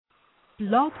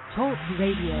Blog Talk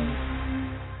Radio.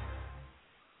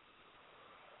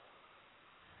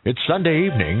 It's Sunday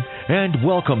evening, and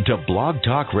welcome to Blog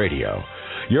Talk Radio.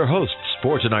 Your hosts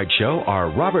for tonight's show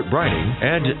are Robert Brining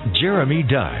and Jeremy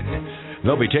Dunn.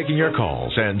 They'll be taking your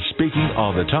calls and speaking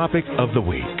on the topic of the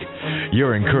week.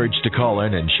 You're encouraged to call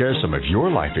in and share some of your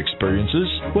life experiences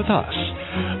with us.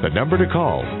 The number to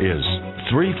call is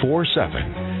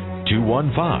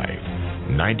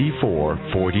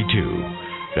 347-215-9442.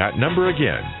 That number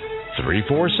again,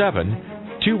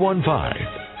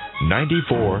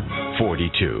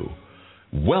 347-215-9442.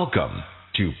 Welcome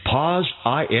to Pause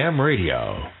I Am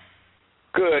Radio.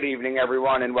 Good evening,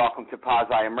 everyone, and welcome to Pause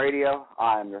I Am Radio.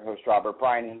 I'm your host, Robert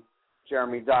Brining.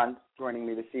 Jeremy Dunn joining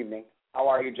me this evening. How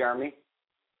are you, Jeremy?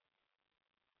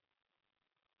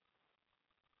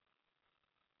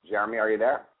 Jeremy, are you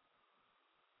there?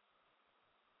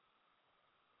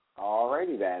 All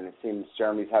righty, then. It seems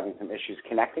Jeremy's having some issues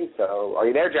connecting, so are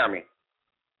you there, Jeremy?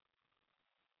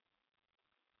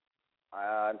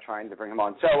 I'm trying to bring him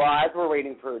on. So as we're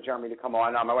waiting for Jeremy to come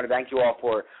on, I want to thank you all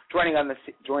for joining us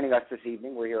this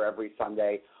evening. We're here every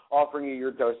Sunday offering you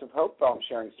your dose of hope,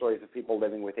 sharing stories of people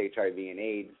living with HIV and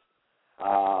AIDS,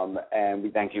 and we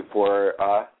thank you for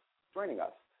joining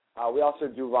us. We also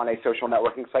do run a social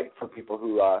networking site for people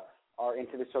who are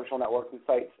into the social networking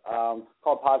sites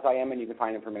called Pause I Am, and you can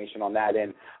find information on that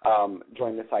and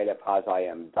join the site at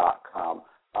pauseim.com.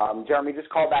 Jeremy, just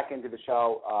call back into the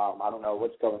show. I don't know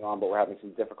what's going on, but we're having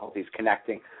some difficulties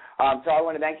connecting. So I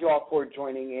want to thank you all for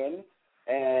joining in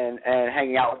and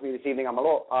hanging out with me this evening. I'm a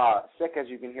little sick, as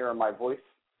you can hear in my voice.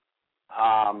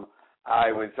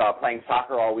 I was playing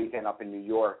soccer all weekend up in New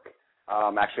York,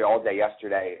 actually all day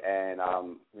yesterday, and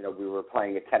we were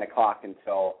playing at 10 o'clock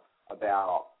until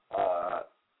about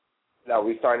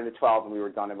we started at 12 and we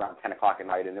were done around 10 o'clock at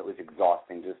night, and it was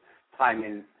exhausting, just time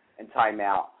in and time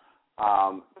out.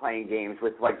 Playing games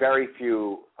with like very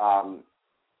few, time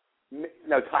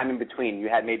in between. You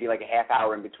had maybe like a half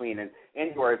hour in between, and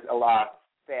indoors a lot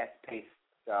fast paced.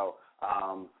 So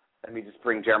let me just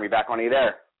bring Jeremy back on. Are you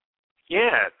there?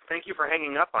 Yeah, thank you for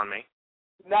hanging up on me.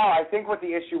 No, I think what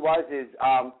the issue was is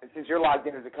since you're logged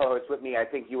in as a co-host with me, I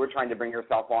think you were trying to bring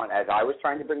yourself on as I was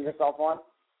trying to bring yourself on.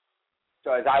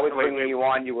 So as I was bringing you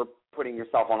on, you were putting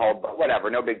yourself on hold. But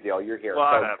whatever, no big deal. You're here. So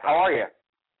how are you?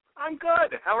 I'm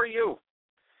good. How are you?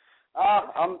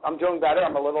 I'm doing better.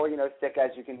 I'm a little, sick,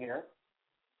 as you can hear.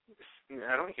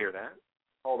 I don't hear that.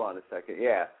 Hold on a second.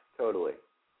 Yeah, totally.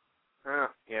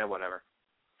 Yeah, whatever.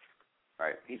 All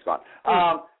right, he's gone.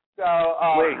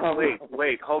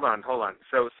 Wait. Hold on.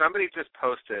 So somebody just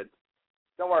posted.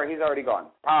 Don't worry, he's already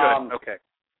gone. Good. Okay.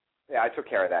 Yeah, I took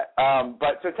care of that.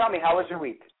 But so tell me, how was your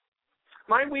week?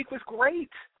 My week was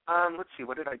great. Let's see.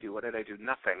 What did I do?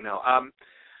 Nothing. No.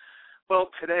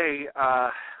 Well, today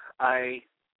I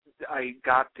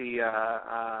got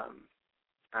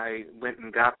I went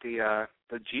and got the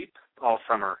Jeep all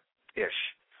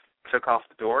summer-ish. Took off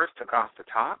the doors, took off the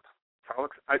top.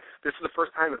 This is the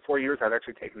first time in 4 years I've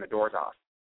actually taken the doors off.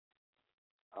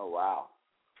 Oh wow!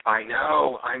 I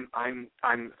know. I'm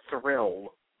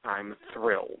thrilled.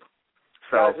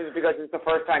 So is it because it's the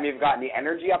first time you've gotten the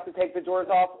energy up to take the doors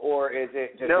off, or is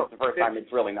it just the first time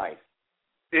it's really nice?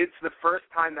 It's the first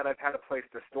time that I've had a place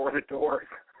to store the doors.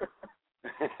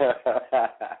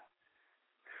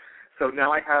 So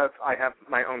now I have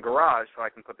my own garage, so I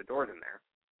can put the doors in there.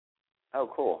 Oh,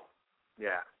 cool.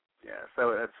 Yeah.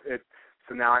 So that's it.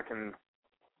 So now I can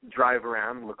drive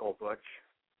around, look old butch,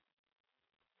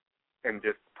 and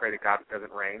just pray to God it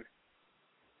doesn't rain.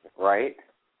 Right.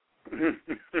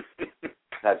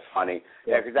 That's funny.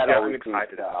 Yeah, because that always seems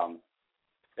to.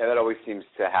 That always seems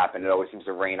to happen. It always seems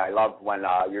to rain. I love when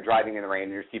you're driving in the rain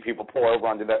and you see people pull over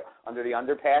under the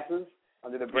underpasses,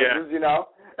 under the bridges, and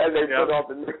they put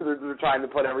up and they're trying to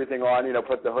put everything on,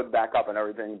 put the hood back up and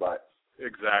everything, but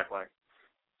exactly.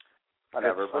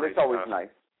 Whatever, but it's always nice.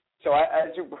 So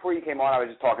before you came on, I was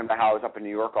just talking about how I was up in New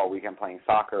York all weekend playing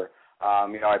soccer.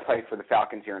 I played for the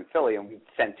Falcons here in Philly, and we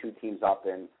sent two teams up,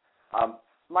 and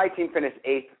my team finished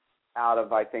 8th out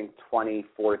of, I think,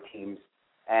 24 teams.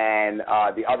 And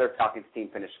the other Falcons team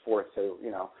finished 4th, so,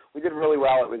 we did really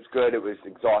well. It was good. It was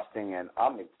exhausting, and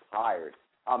I'm tired.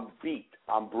 I'm beat.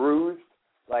 I'm bruised.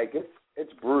 Like,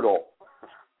 it's brutal.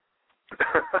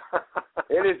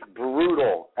 It is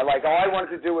brutal. And, all I wanted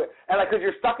to do because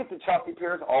you're stuck at the Chelsea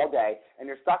Piers all day, and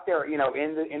you're stuck there, in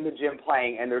the gym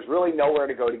playing, and there's really nowhere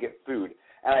to go to get food.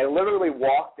 And I literally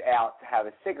walked out to have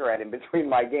a cigarette in between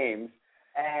my games,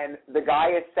 and the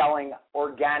guy is selling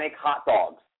organic hot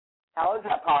dogs. How is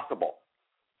that possible?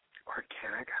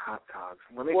 Organic hot dogs.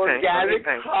 Let me think. Organic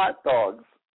hot dogs.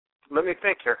 Let me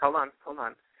think here. Hold on.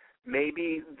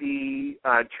 maybe the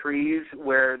trees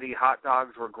where the hot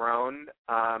dogs were grown,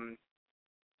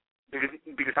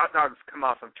 because hot dogs come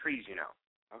off of trees, you know.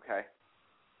 Okay.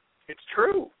 It's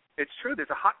true. It's true. There's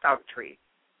a hot dog tree.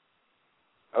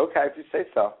 Okay, if you say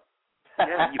so.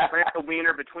 Yeah, you plant the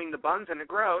wiener between the buns and it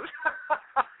grows.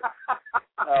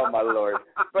 Oh, my Lord.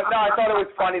 But no, I thought it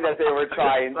was funny that they were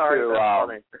trying Sorry, to... that's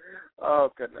funny. Oh,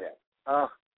 goodness. Yeah.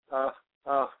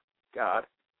 Oh, God.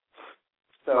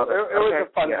 So it was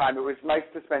a fun time. It was nice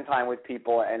to spend time with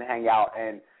people and hang out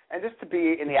and just to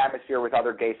be in the atmosphere with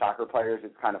other gay soccer players.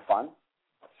 It's kind of fun.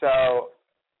 So,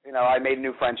 you know, I made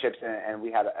new friendships and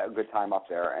we had a good time up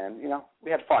there. And, you know, we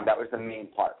had fun. That was the main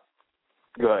part.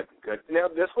 Good. Now,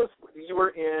 you were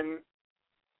in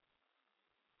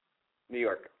New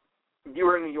York. You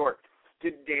were in New York.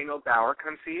 Did Daniel Bauer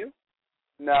come see you?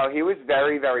 No, he was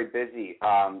very, very busy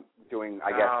doing,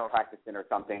 I guess, practicing or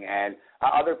something. And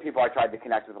other people I tried to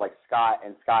connect with, like Scott,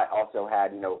 and Scott also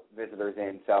had, you know, visitors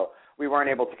in. So we weren't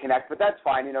able to connect, but that's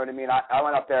fine, you know what I mean? I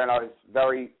went up there and it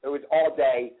was all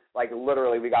day, like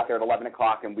literally we got there at 11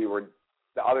 o'clock and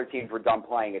the other teams were done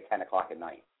playing at 10 o'clock at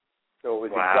night. So it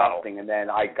was exhausting. And then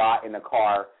I got in the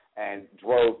car and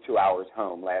drove 2 hours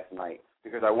home last night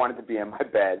because I wanted to be in my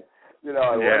bed. You know,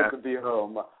 I wanted to be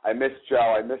home. I missed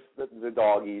Joe. I missed the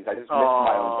doggies. I just missed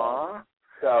my own dog.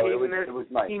 So it was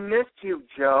nice. He missed you,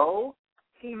 Joe.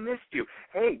 He missed you.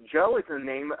 Hey, Joe is the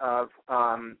name of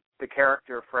the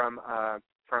character from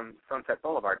Sunset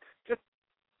Boulevard. Just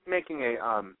making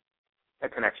a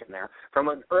connection there from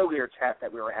an earlier chat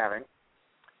that we were having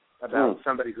about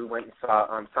somebody who went and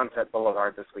saw Sunset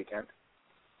Boulevard this weekend.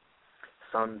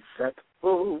 Sunset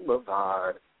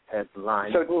Boulevard,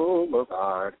 headline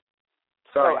Boulevard.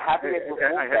 Sorry, happy April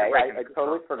Fool's Day. I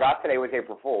totally forgot today was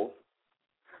April Fool's.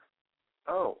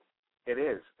 Oh, it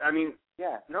is. I mean,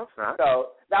 yeah. No, it's not. So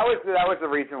that was the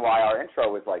reason why our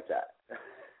intro was like that.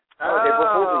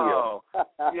 April Fool's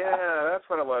you. Yeah, that's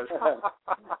what it was.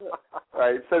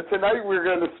 Right. So tonight we're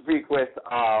going to speak with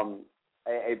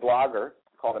a blogger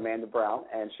called Amanda Brown,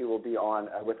 and she will be on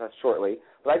with us shortly.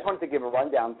 But I just wanted to give a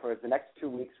rundown for the next 2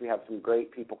 weeks. We have some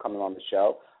great people coming on the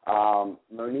show.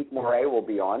 Monique Moret will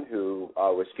be on, who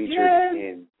was featured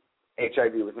in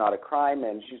HIV Was Not a Crime,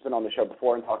 and she's been on the show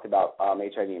before and talked about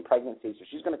HIV and pregnancy. So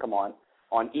she's going to come on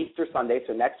Easter Sunday.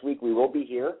 So next week we will be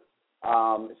here.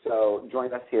 So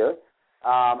join us here.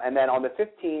 And then on the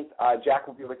 15th, Jack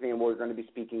will be with me, and we're going to be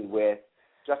speaking with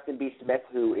Justin B. Smith,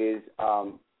 who is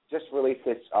just released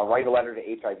this Write a Letter to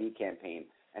HIV campaign,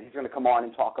 and he's going to come on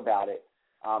and talk about it.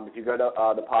 If you go to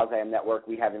the POSIAM network,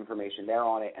 we have information there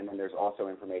on it, and then there's also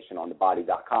information on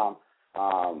thebody.com,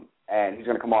 and he's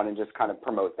going to come on and just kind of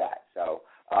promote that. So,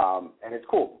 and it's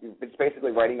cool. It's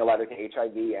basically writing a letter to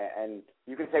HIV, and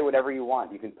you can say whatever you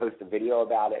want. You can post a video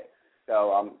about it.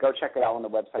 So go check it out on the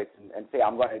website and say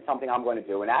it's something I'm going to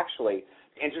do. And actually,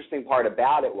 the interesting part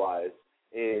about it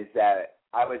is that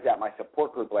I was at my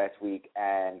support group last week,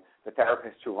 and the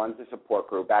therapist who runs the support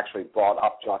group actually brought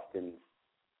up Justin's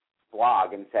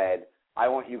blog and said, I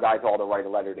want you guys all to write a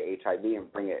letter to HIV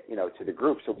and bring it, to the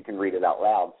group so we can read it out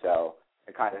loud. So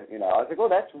it kind of, I was like, well,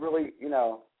 that's really,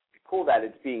 cool that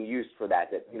it's being used for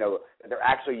that they're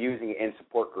actually using it in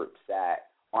support groups that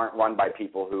aren't run by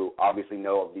people who obviously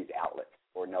know of these outlets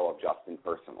or know of Justin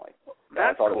personally.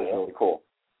 That's I thought cool. It was really cool.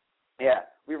 Yeah,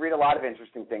 we read a lot of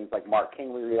interesting things, like Mark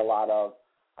King we read a lot of.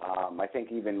 I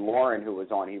think even Lauren, who was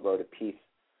on, he wrote a piece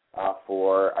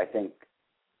for, I think,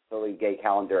 Philly Gay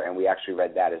Calendar, and we actually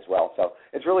read that as well. So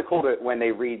it's really cool when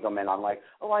they read them, and I'm like,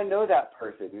 oh, I know that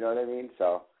person. You know what I mean?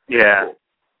 So yeah. Cool.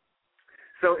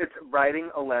 So it's writing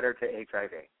a letter to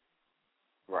HIV.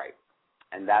 Right.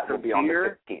 And that will be on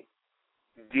the 15th.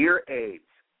 Dear AIDS,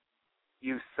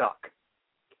 you suck.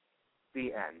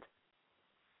 The end.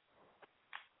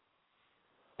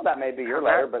 Well, that may be your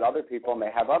letter, but other people may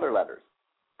have other letters.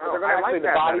 Oh, I like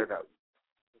that letter, though.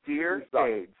 Dear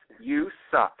AIDS, you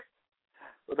suck.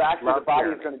 Well, actually, the body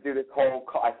is going to do this whole,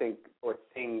 I think, or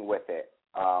thing with it,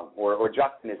 or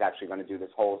Justin is actually going to do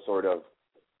this whole sort of,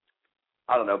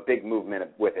 I don't know, big movement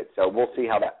with it. So we'll see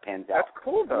how that pans out. That's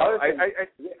cool, though. I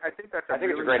think that's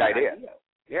it's a great idea.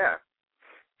 Yeah.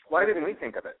 Why didn't we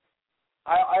think of it?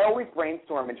 I always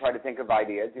brainstorm and try to think of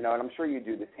ideas, and I'm sure you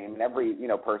do the same. And every,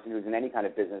 person who's in any kind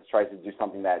of business tries to do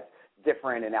something that's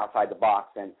different and outside the box.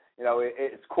 And,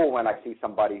 it's cool when I see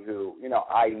somebody who,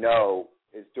 I know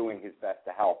is doing his best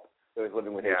to help those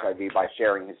living with HIV by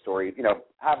sharing his story,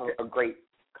 have a great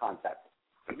concept.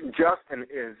 Justin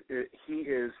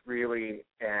is really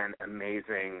an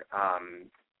amazing,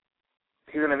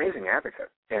 he's an amazing advocate,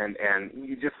 and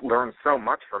you just learn so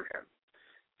much from him.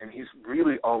 And he's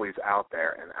really always out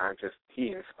there, and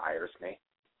he inspires me.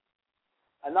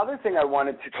 Another thing I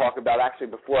wanted to talk about, actually,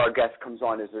 before our guest comes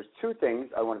on, is there's two things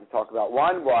I wanted to talk about.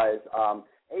 One was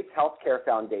AIDS Healthcare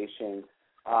Foundation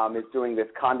is doing this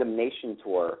condemnation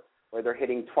tour where they're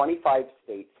hitting 25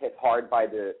 states hit hard by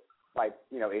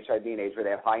HIV and AIDS, where they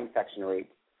have high infection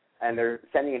rates, and they're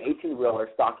sending an 18-wheeler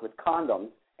stocked with condoms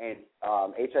and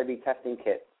HIV testing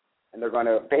kits, and they're going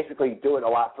to basically do it a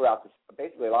lot throughout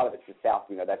basically a lot of it's the South.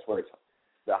 That's where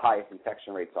the highest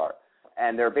infection rates are.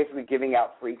 And they're basically giving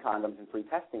out free condoms and free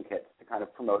testing kits to kind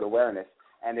of promote awareness.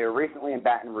 And they were recently in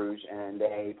Baton Rouge, and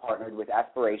they partnered with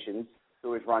Aspirations,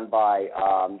 who is run by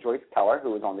Joyce Keller,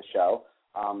 who was on the show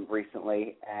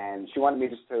recently, and she wanted me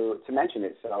just to mention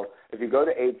it. So if you go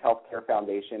to AIDS Healthcare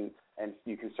Foundation, and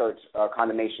you can search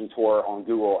condemnation tour on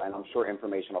Google, and I'm sure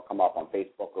information will come up on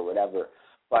Facebook or whatever.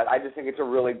 But I just think it's a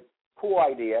really cool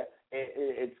idea.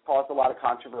 It's caused a lot of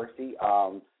controversy.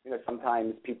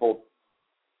 Sometimes people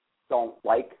don't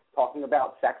like talking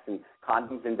about sex and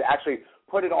condoms, and to actually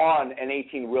put it on an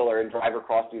 18-wheeler and drive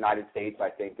across the United States, I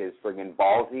think is friggin'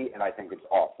 ballsy, and I think it's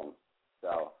awesome.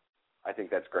 So I think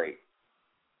that's great.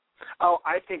 Oh,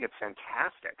 I think it's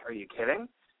fantastic. Are you kidding?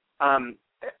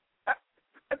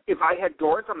 If I had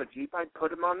doors on the Jeep, I'd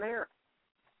put them on there.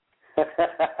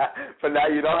 But now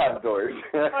you don't have doors.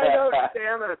 I know,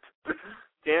 damn it.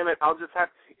 Damn it. I'll just have,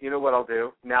 you know what I'll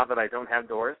do now that I don't have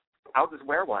doors? I'll just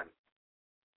wear one.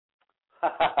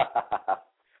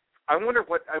 I wondered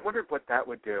what that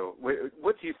would do.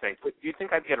 What do you think? Do you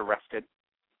think I'd get arrested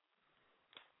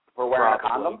for wearing a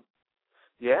condom?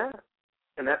 Yeah,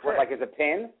 and that's what, like as a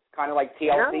pin, kind of like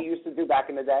TLC used to do back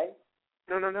in the day.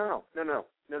 No.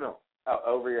 Oh,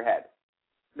 over your head.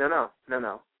 No.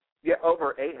 Yeah,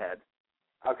 over a head.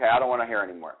 Okay, I don't want to hear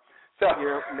anymore. So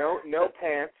no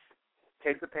pants.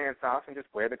 Take the pants off and just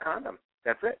wear the condom.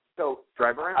 That's it. So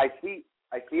drive around. I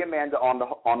see Amanda on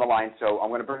the line, so I'm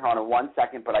going to bring her on in 1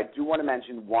 second, but I do want to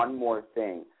mention one more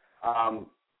thing.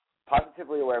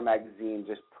 Positively Aware magazine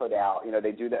just put out,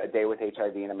 they do a day with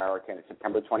HIV in America, and it's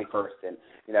September 21st, and,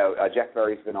 Jeff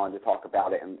Berry's been on to talk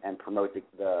about it and promote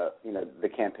the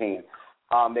campaign.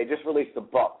 They just released a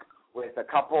book with a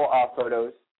couple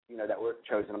photos, that were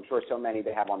chosen. I'm sure so many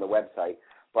they have on the website.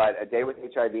 But A Day with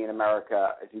HIV in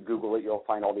America, if you Google it, you'll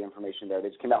find all the information there. They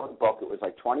just came out with a book. It was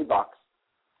like $20.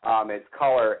 It's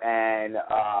color, and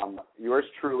yours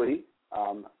truly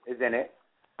is in it,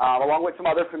 along with some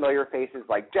other familiar faces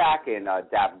like Jack and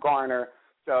Dab Garner.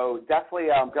 So definitely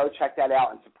go check that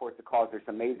out and support the cause. There's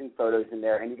amazing photos in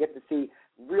there, and you get to see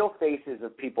real faces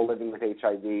of people living with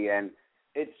HIV, and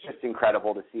it's just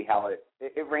incredible to see how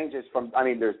it ranges from,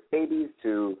 there's babies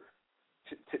to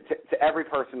every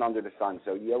person under the sun.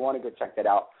 So you want to go check that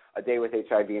out. A Day with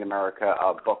HIV in America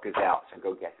book is out, so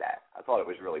go get that. I thought it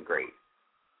was really great.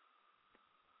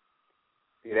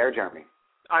 You there, Jeremy?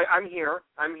 I'm here.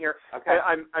 Okay.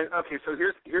 Okay. So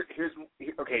here's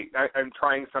okay. I'm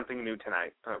trying something new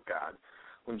tonight. Oh God,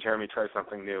 when Jeremy tries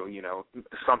something new,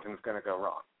 something's going to go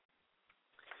wrong.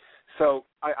 So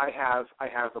I have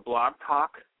the Blog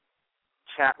Talk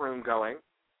chat room going.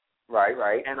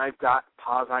 Right. And I've got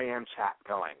Pause I Am chat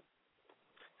going.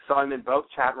 So I'm in both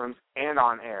chat rooms and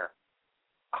on air.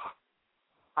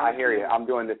 I hear you. I'm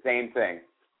doing the same thing.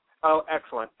 Oh,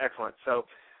 excellent. So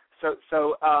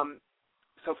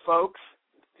folks,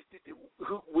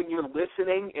 when you're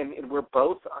listening and we're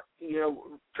both,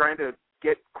 trying to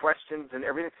get questions and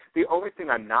everything, the only thing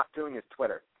I'm not doing is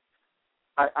Twitter.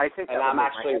 I think that would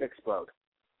make my head explode.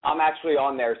 I'm actually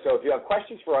on there, so if you have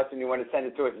questions for us and you want to send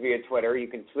it to us via Twitter, you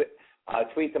can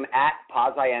tweet them at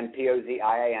POZIM,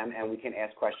 POZIIM, and we can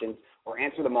ask questions or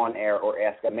answer them on air or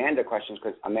ask Amanda questions,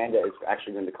 because Amanda is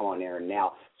actually going to come on air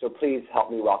now. So please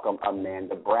help me welcome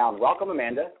Amanda Brown. Welcome,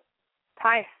 Amanda.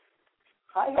 Hi.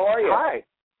 Hi, how are you? Hi.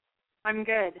 I'm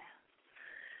good.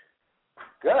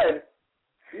 Good?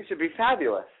 You should be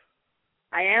fabulous.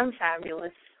 I am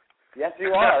fabulous. Yes,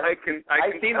 you are. I can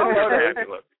see tell the you're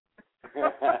fabulous.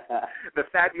 The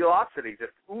fabulosity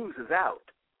just oozes out.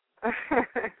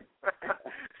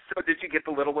 So did you get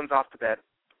the little ones off to bed?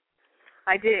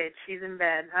 I did. She's in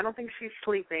bed. I don't think she's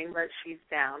sleeping, but she's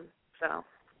down. So.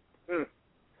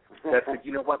 That's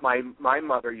you know what? My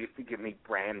mother used to give me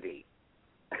brandy.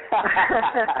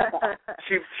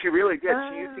 She really did.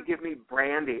 She used to give me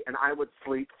brandy, and I would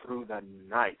sleep through the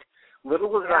night.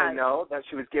 Little did I know that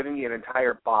she was giving me an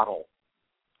entire bottle.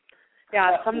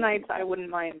 Yeah, some nights I wouldn't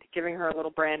mind giving her a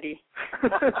little brandy.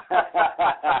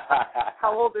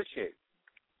 How old is she?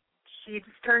 She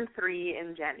just turned 3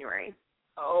 in January.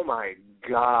 Oh my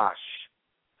gosh!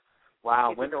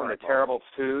 Wow, She's went from the terrible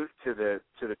 2s to the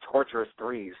torturous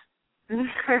 3s.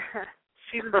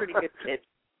 She's a pretty good kid.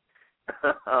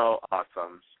 Oh,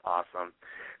 awesome.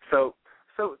 So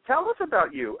So tell us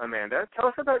about you, Amanda. Tell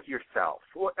us about yourself.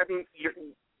 Well, I mean,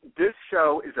 this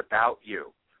show is about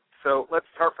you. So let's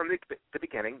start from the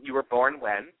beginning. You were born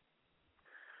when?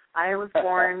 I was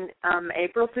born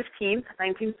April 15th,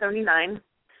 1979,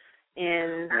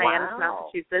 in Hyannis,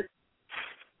 Massachusetts.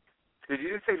 Did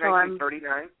you just say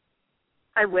 1939?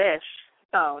 I wish.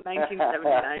 Oh,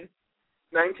 1979.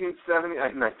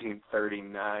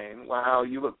 1939. Wow,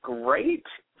 you look great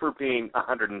for being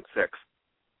 106.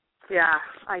 Yeah,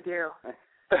 I do.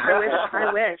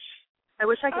 I wish. I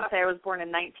wish I could say I was born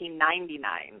in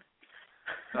 1999.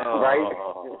 Oh,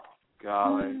 right?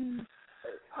 God.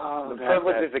 The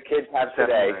privileges the kids have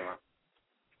today.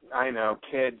 I know,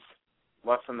 kids.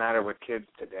 What's the matter with kids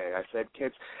today? I said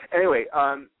kids. Anyway,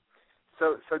 so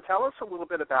tell us a little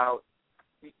bit about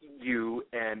you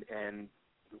and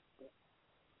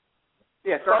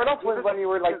yeah. Start off with when you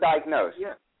were diagnosed.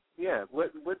 Yeah.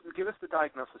 What? Give us the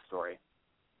diagnosis story.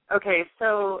 Okay,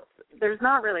 so there's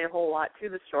not really a whole lot to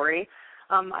the story.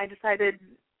 I decided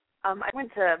I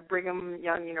went to Brigham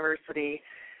Young University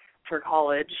for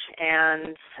college,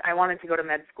 and I wanted to go to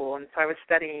med school, and so I was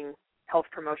studying health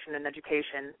promotion and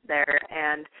education there.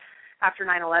 And after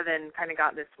 9/11, kind of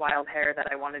got this wild hair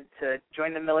that I wanted to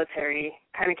join the military,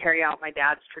 kind of carry out my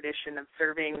dad's tradition of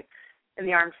serving in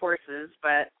the armed forces,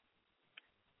 but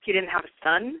he didn't have a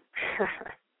son.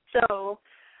 So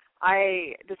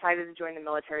I decided to join the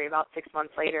military about 6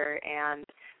 months later, and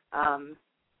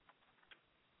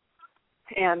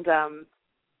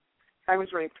I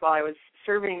was raped while I was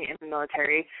serving in the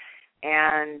military,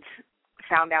 and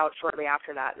found out shortly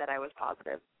after that I was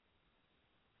positive.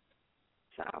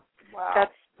 So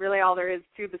That's really all there is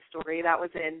to the story. That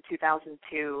was in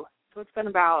 2002. So it's been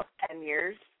about 10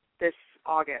 years this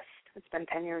August. It's been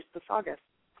 10 years this August.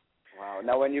 Wow.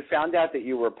 Now, when you found out that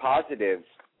you were positive,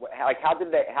 how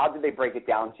did they break it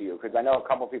down to you? Because I know a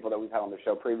couple of people that we've had on the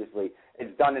show previously,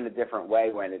 it's done in a different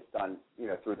way when it's done,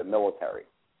 through the military.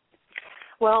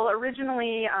 Well,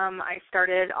 originally I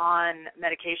started on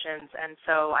medications, and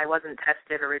so I wasn't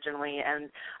tested originally,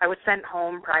 and I was sent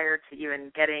home prior to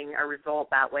even getting a result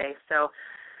that way. So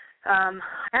I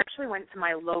actually went to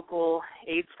my local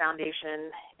AIDS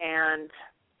foundation and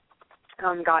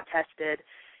got tested,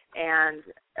 and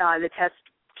the test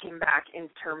came back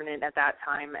indeterminate at that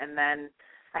time, and then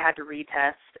I had to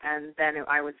retest, and then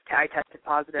I tested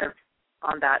positive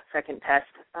on that second test.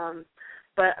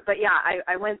 But yeah,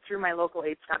 I went through my local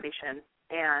AIDS foundation,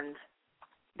 and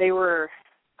they were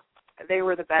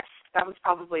the best. That was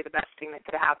probably the best thing that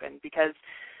could have happened, because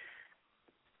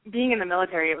being in the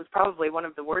military, it was probably one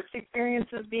of the worst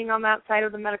experiences being on that side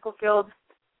of the medical field.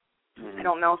 Mm-hmm. I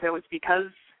don't know if it was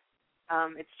because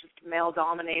it's just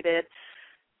male-dominated.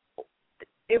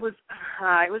 It was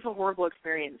a horrible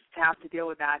experience to have to deal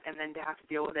with that, and then to have to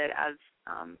deal with it as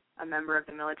a member of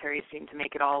the military seemed to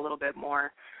make it all a little bit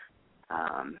more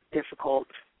difficult.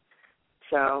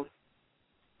 So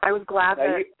I was glad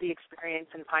that the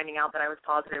experience in finding out that I was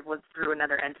positive was through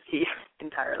another entity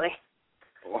entirely.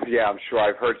 Well, yeah, I'm sure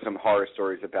I've heard some horror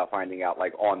stories about finding out,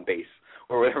 like, on base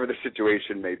or whatever the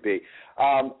situation may be.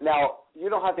 Now, you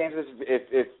don't have to answer this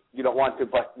if you don't want to,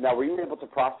 but now, were you able to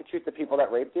prosecute the people that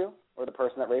raped you or the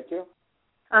person that raped you?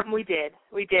 We did.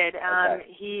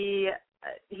 Okay.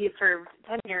 He served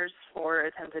 10 years for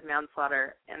attempted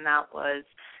manslaughter, and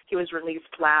he was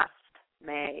released last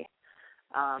May.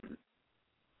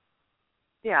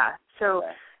 So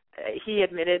he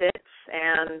admitted it,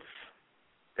 and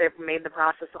it made the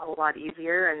process a whole lot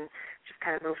easier, and just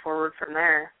kind of moved forward from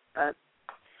there. But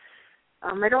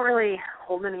I don't really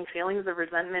hold any feelings of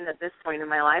resentment at this point in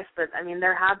my life, but, I mean,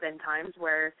 there have been times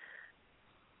where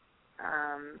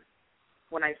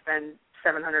when I spend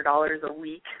 $700 a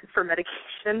week for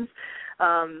medications,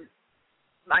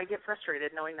 I get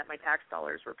frustrated knowing that my tax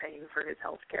dollars were paying for his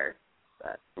health care.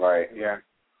 But right, yeah.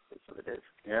 That's what it is.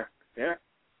 Yeah,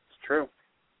 it's true.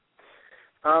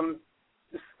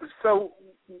 So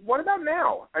what about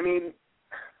now? I mean,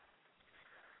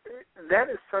 that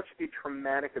is such a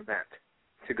traumatic event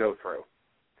to go through.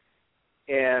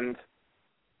 And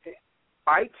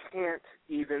I can't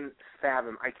even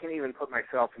fathom, I can't even put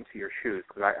myself into your shoes,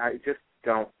 because I just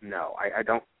don't know. I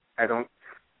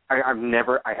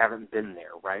haven't been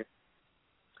there, right?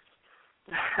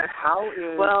 How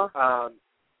is,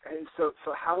 so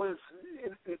how is,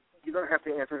 you don't have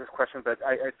to answer this question, but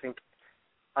I think,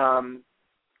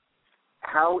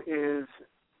 how is,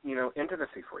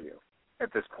 intimacy for you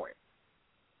at this point?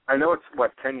 I know it's,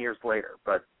 10 years later,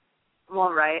 but.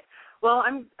 Well, right. Well,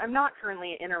 I'm not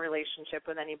currently in a relationship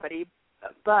with anybody,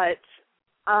 but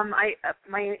in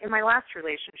my last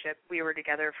relationship, we were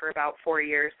together for about 4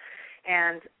 years,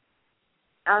 and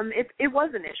it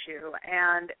was an issue,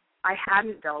 and I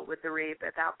hadn't dealt with the rape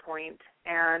at that point,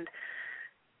 and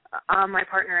my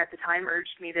partner at the time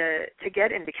urged me to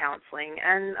get into counseling,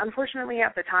 and unfortunately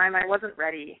at the time I wasn't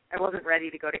ready. I wasn't ready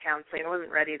to go to counseling. I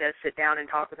wasn't ready to sit down and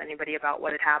talk with anybody about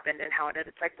what had happened and how it had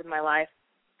affected my life.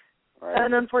 Right.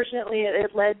 And unfortunately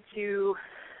it led to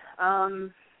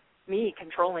me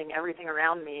controlling everything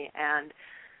around me, and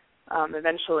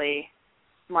eventually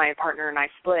my partner and I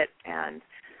split, and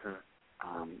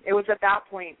it was at that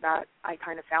point that I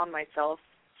kind of found myself,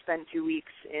 spent 2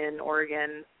 weeks in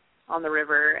Oregon on the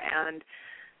river, and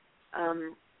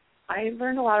I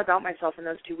learned a lot about myself in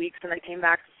those 2 weeks, and I came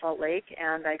back to Salt Lake,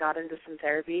 and I got into some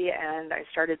therapy, and I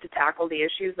started to tackle the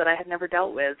issues that I had never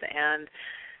dealt with, and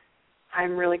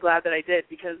I'm really glad that I did,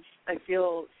 because I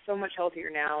feel so much healthier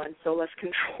now and so less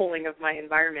controlling of my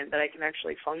environment that I can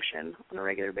actually function on a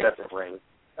regular basis. That's great.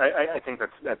 I think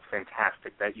that's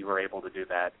fantastic that you were able to do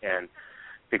that, and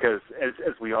because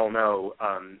as we all know,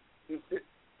 and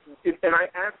I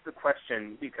ask the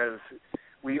question because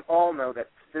we all know that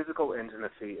physical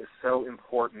intimacy is so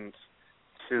important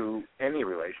to any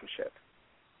relationship,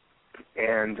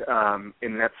 and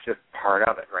that's just part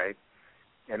of it, right?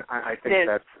 And I think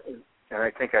and I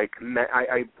think I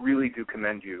really do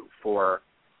commend you for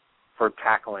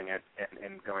tackling it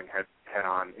and going head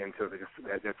on into this.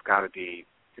 It's got to be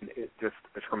just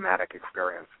a traumatic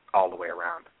experience all the way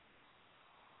around.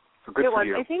 So good for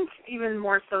you. I think even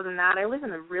more so than that, I live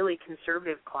in a really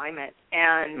conservative climate,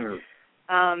 and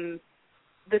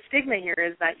the stigma here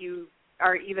is that you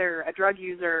are either a drug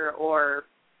user or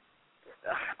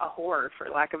a whore, for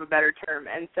lack of a better term.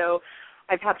 And so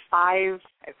I've had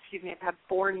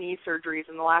 4 knee surgeries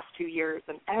in the last 2 years,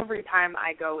 and every time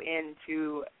I go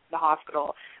into the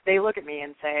hospital, they look at me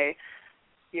and say,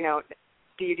 you know,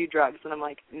 do you do drugs? And I'm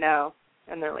like, no.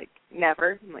 And they're like,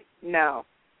 never? I'm like, no.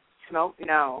 Smoke?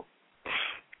 No.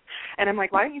 And I'm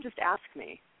like, why don't you just ask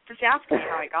me? Just ask me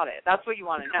how I got it. That's what you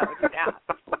want to know. Just ask.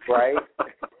 Right?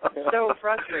 So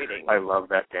frustrating. I love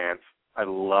that dance.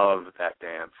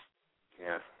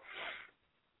 Yes.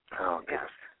 Oh, gosh.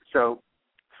 Yeah.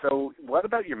 So what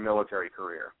about your military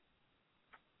career?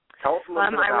 Tell us a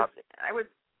little bit about... I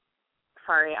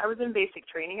was in basic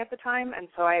training at the time, and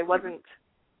so I wasn't...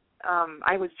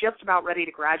 I was just about ready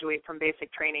to graduate from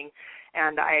basic training,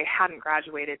 and I hadn't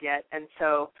graduated yet. And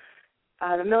so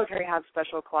the military has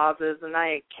special clauses, and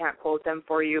I can't quote them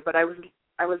for you, but I was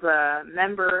a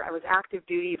member. I was active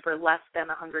duty for less than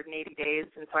 180 days,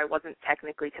 and so I wasn't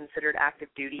technically considered active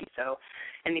duty. So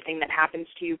anything that happens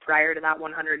to you prior to that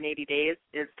 180 days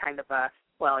is kind of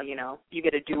you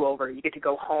get a do-over. You get to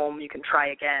go home. You can try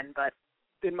again, but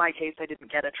in my case, I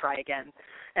didn't get a try again.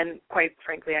 And quite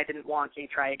frankly, I didn't want a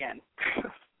try again.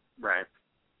 Right.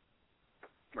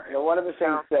 You know, one of the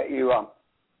things that you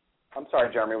I'm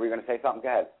sorry, Jeremy, were you going to say something? Go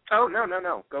ahead. Oh,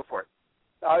 no. Go for it.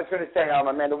 I was going to say,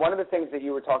 Amanda, one of the things that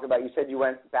you were talking about, you said you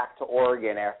went back to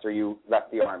Oregon after you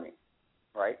left the Army,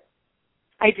 right?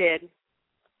 I did.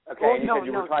 Okay. Well,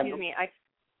 excuse me.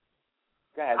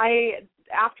 Go ahead.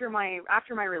 After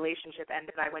my relationship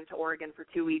ended, I went to Oregon for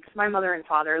 2 weeks. My mother and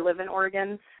father live in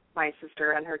Oregon, my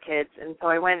sister and her kids, and so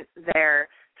I went there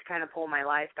to kind of pull my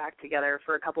life back together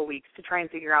for a couple weeks to try and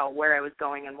figure out where I was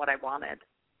going and what I wanted.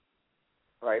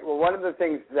 Right. Well, one of the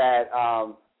things that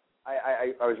I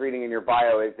was reading in your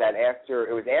bio is that after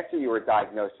you were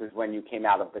diagnosed is when you came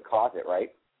out of the closet,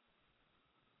 right?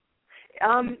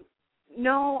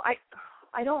 No,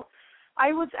 I don't.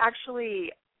 I was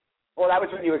actually. Well, that was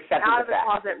when you accepted out of the fact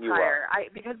closet that you prior.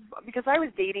 were. Because I was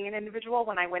dating an individual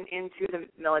when I went into the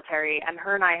military, and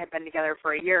her and I had been together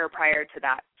for a year prior to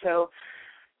that. So,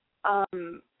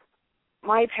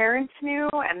 my parents knew,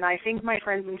 and I think my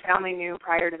friends and family knew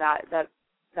prior to that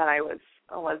I was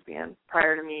a lesbian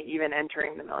prior to me even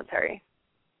entering the military.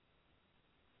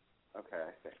 Okay,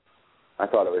 I see. I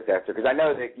thought it was after, because I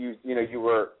know that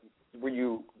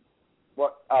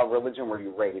what religion were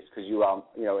you raised? Because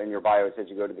in your bio it says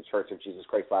you go to the Church of Jesus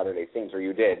Christ Latter-day Saints, or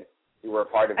you did. You were a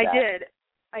part of that.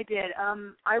 I did.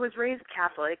 I was raised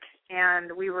Catholic,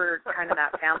 and we were kind of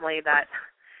that family that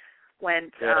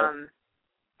went,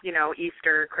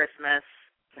 Easter, Christmas,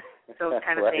 those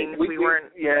kind of things. We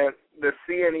weren't. Yeah, the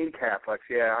CNE Catholics.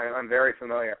 Yeah, I'm very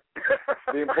familiar.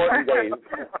 The important days.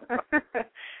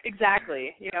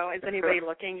 Exactly. Is anybody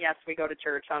looking? Yes, we go to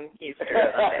church on Easter.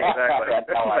 Exactly. That's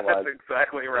how I was. That's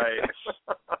exactly right.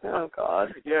 Oh,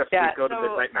 God. Yes, yeah, we go to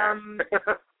midnight mass.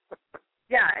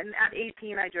 Yeah, and at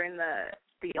 18 I joined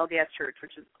the LDS Church,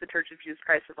 which is the Church of Jesus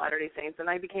Christ of Latter-day Saints, and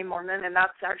I became Mormon, and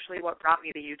that's actually what brought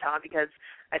me to Utah, because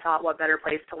I thought what better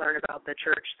place to learn about the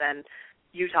church than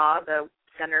Utah, the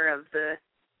center of the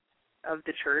of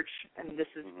the church, and this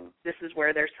is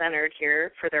where they're centered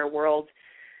here for their world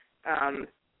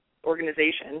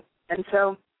organization. And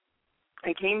so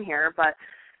I came here, but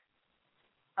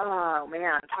oh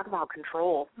man, talk about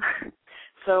control.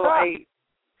 So I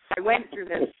went through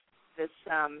this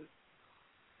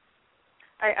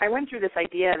I went through this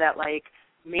idea that like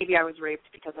maybe I was raped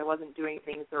because I wasn't doing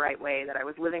things the right way, that I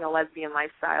was living a lesbian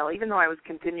lifestyle, even though I was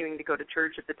continuing to go to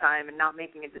church at the time and not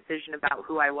making a decision about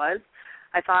who I was.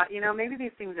 I thought, maybe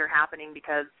these things are happening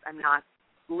because I'm not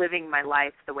living my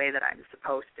life the way that I'm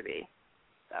supposed to be.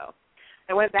 So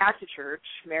I went back to church,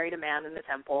 married a man in the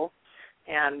temple,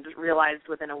 and realized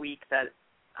within a week that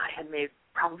I had made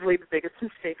probably the biggest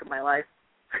mistake of my life.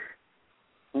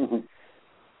 Mm-hmm.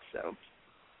 So,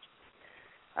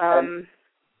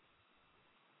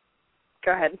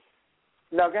 go ahead.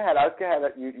 No, go ahead.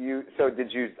 So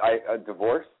did you a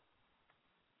divorce?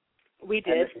 We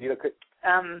did.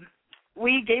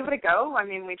 We gave it a go. I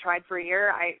mean, we tried for a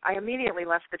year. I immediately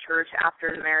left the church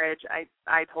after the marriage.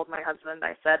 I told my husband,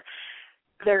 I said,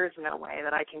 there is no way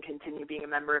that I can continue being a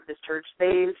member of this church.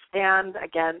 They stand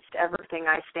against everything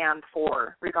I stand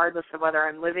for, regardless of whether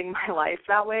I'm living my life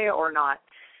that way or not.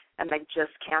 And I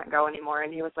just can't go anymore.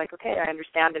 And he was like, okay, I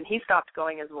understand. And he stopped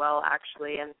going as well,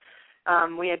 actually.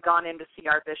 And we had gone in to see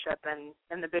our bishop,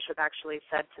 and the bishop actually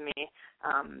said to me,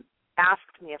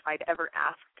 asked me if I'd ever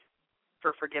asked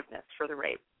for forgiveness for the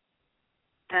rape.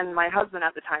 And my husband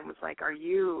at the time was like, are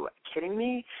you kidding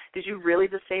me? Did you really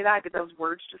just say that? Did those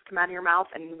words just come out of your mouth?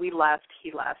 And we left.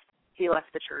 He left. He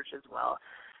left the church as well.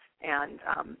 And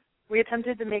we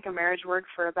attempted to make a marriage work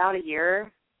for about a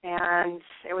year. And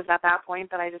it was at that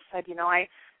point that I just said,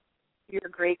 you're a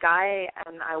great guy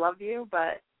and I love you,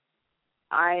 but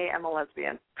I am a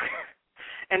lesbian.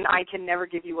 And I can never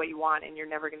give you what you want, and you're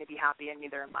never going to be happy, and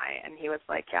neither am I. And he was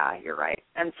like, yeah, you're right.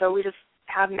 And so we just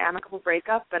had an amicable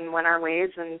breakup and went our ways,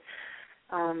 and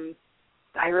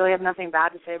I really have nothing bad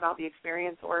to say about the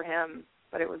experience or him,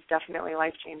 but it was definitely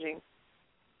life-changing.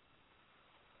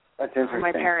 That's interesting. And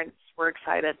my parents were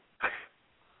excited.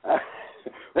 What,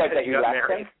 that you got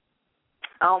married?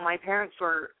 Oh, my parents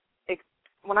were,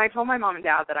 when I told my mom and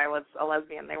dad that I was a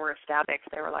lesbian, they were ecstatic.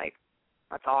 They were like,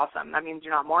 that's awesome. That means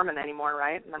you're not Mormon anymore,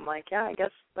 right? And I'm like, yeah, I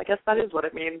guess that is what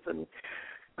it means. And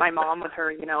my mom, with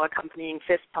her, accompanying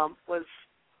fist pump, was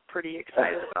pretty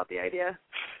excited about the idea.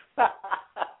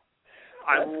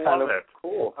 I love it.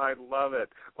 Cool. I love it.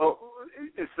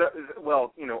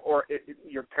 Well,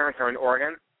 your parents are in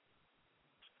Oregon?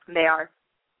 They are.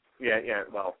 Yeah.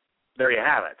 Well, there you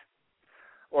have it.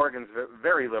 Oregon's a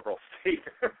very liberal state.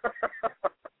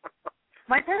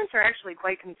 My parents are actually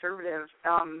quite conservative,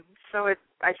 so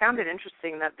I found it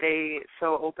interesting that they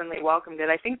so openly welcomed it.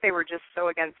 I think they were just so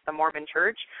against the Mormon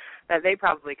church that they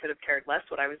probably could have cared less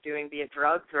what I was doing, be it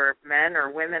drugs or men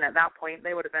or women. At that point,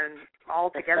 they would have been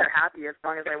altogether happy as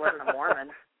long as I wasn't a Mormon.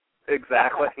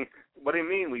 Exactly. What do you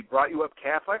mean? We brought you up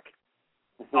Catholic?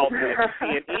 Albeit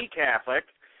C&E Catholic,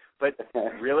 but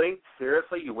really?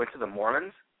 Seriously? You went to the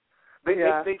Mormons? They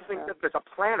think that there's a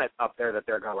planet up there that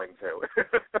they're going to.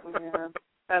 Yeah,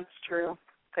 that's true.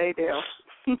 They do.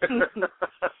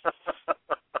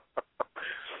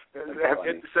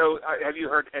 Have you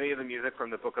heard any of the music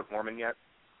from the Book of Mormon yet?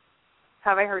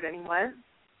 Have I heard any what?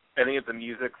 Any of the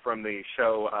music from the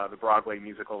show, the Broadway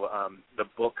musical, The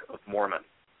Book of Mormon?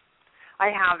 I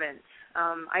haven't.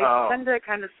 I tend to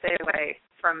kind of stay away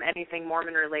from anything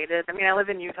Mormon related. I mean, I live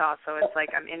in Utah, so it's like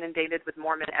I'm inundated with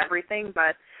Mormon everything,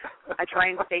 but I try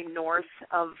and stay north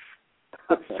of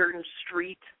a certain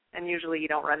street, and usually you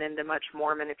don't run into much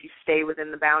Mormon if you stay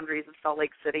within the boundaries of Salt Lake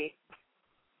City.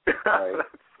 That's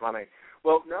funny.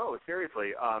 Well, no,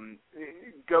 seriously,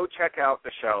 go check out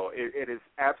the show. It is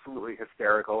absolutely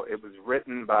hysterical. It was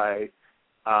written by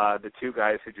the two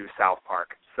guys who do South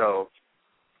Park. So.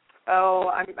 Oh,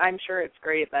 I'm sure it's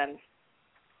great then.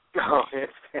 Oh,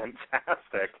 it's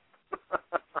fantastic.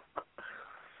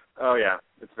 Oh, yeah,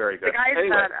 it's very good. The guys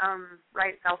anyway. that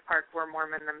write South Park were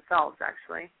Mormon themselves,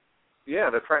 actually. Yeah,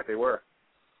 that's right, they were.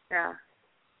 Yeah.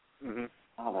 Mm-hmm.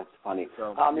 Oh, that's funny.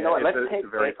 So, it's a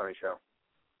very funny show.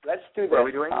 Let's do this. What are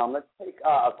we doing? Let's take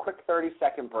a quick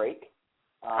 30-second break.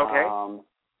 Okay.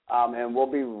 And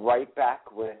we'll be right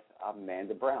back with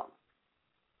Amanda Brown.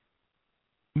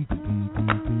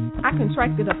 I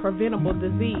contracted a preventable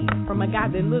disease from a guy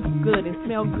that looked good and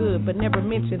smelled good but never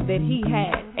mentioned that he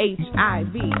had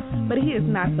HIV. But he is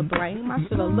not to blame. I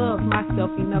should have loved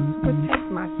myself enough to protect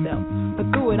myself.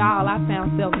 But through it all, I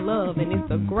found self-love, and it's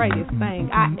the greatest thing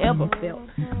I ever felt.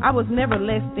 I was never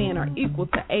less than or equal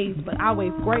to AIDS, but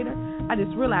always greater. I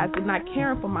just realized that not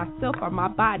caring for myself or my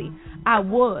body, I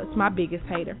was my biggest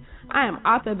hater. I am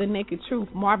author of The Naked Truth,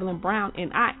 Marvelyn Brown,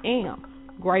 and I am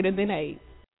greater than AIDS.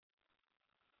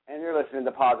 And you're listening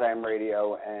to Pause I Am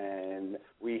Radio, and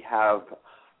we have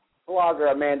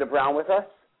blogger Amanda Brown with us.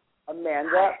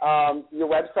 Amanda, your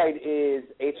website is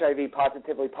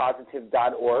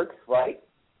hivpositivelypositive.org, right?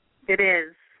 It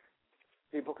is.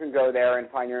 People can go there and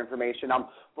find your information.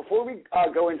 Before we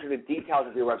go into the details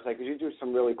of your website, because you do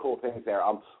some really cool things there,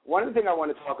 one of the things I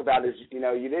want to talk about is, you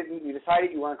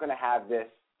decided you weren't going to have this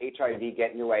HIV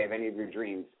get in your way of any of your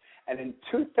dreams. And in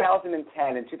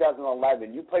 2010 and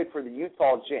 2011, you played for the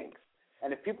Utah Jinx.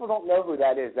 And if people don't know who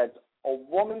that is, that's a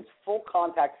woman's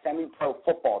full-contact semi-pro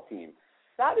football team.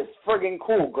 That is friggin'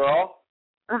 cool, girl.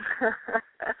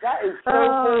 That is so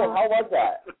cool. How was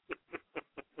that?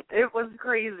 It was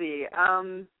crazy. I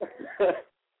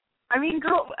mean,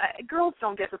 girls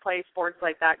don't get to play sports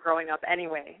like that growing up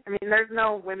anyway. I mean, there's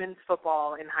no women's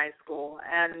football in high school.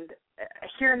 And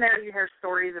here and there you hear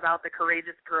stories about the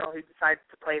courageous girl who decides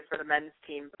to play for the men's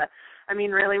team. But, I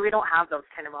mean, really, we don't have those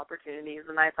kind of opportunities.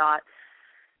 And I thought,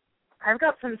 I've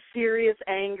got some serious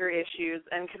anger issues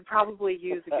and could probably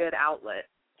use a good outlet.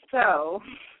 So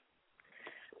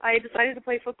I decided to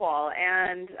play football,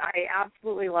 and I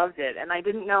absolutely loved it. And I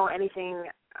didn't know anything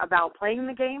about playing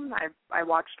the game. I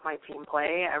watched my team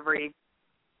play every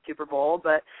Super Bowl,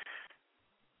 but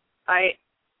I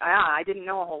didn't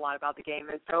know a whole lot about the game,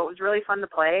 and so it was really fun to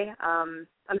play.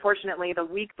 Unfortunately, the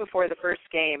week before the first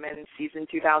game in season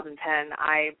 2010,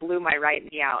 I blew my right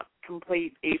knee out,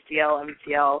 complete ACL,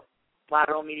 MCL,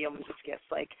 lateral medial meniscus,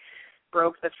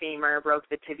 broke the femur, broke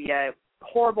the tibia,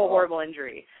 horrible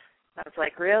injury. I was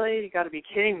like, really? You got to be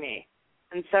kidding me.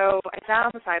 And so I sat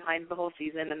on the sidelines the whole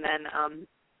season, and then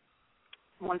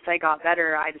once I got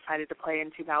better, I decided to play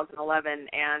in 2011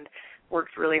 and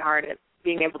worked really hard at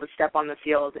being able to step on the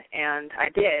field, and I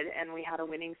did, and we had a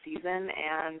winning season,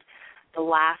 and the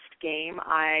last game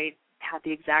I had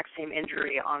the exact same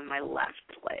injury on my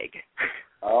left leg.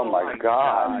 Oh, my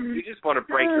God. You just want to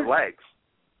break your legs.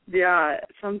 Yeah,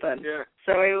 something. Yeah.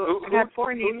 So I had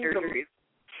 4 knee surgeries.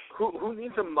 Who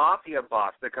needs a mafia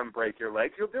boss to come break your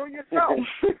legs? You'll do it yourself.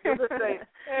 You'll just say,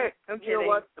 hey, you know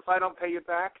what? If I don't pay you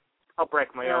back, I'll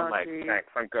break my own leg.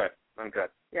 Thanks. I'm good.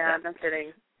 Yeah, no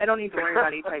kidding. I don't need to worry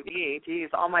about HIV. Geez,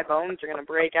 all my bones are going to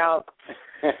break out.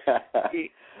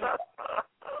 Hey,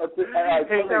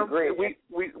 so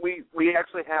we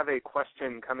actually have a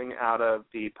question coming out of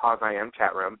the Pause I Am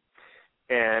chat room,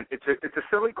 and it's a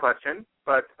silly question,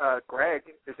 but Greg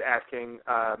is asking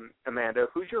Amanda,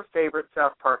 who's your favorite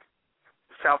South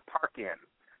Parkian?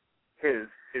 His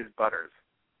Butters.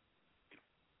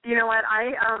 You know what?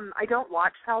 I don't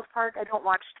watch South Park. I don't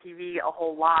watch TV a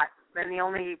whole lot, and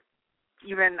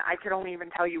I could only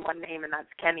even tell you one name, and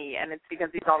that's Kenny, and it's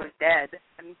because he's always dead.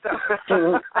 And so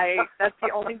that's the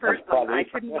only person. I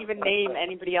couldn't even name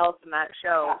anybody else in that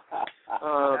show.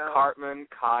 Cartman,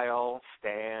 Kyle,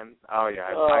 Stan. Oh,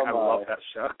 yeah, I love that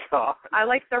show. God. I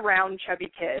like the round, chubby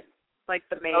kid, like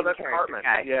the main character Cartman.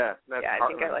 guy. Yeah, that's I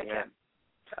Cartman. think I like him.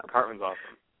 So. Cartman's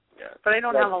awesome. Yeah. But I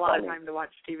don't have a lot of time to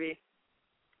watch TV.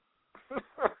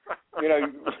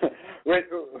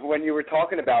 When you were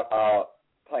talking about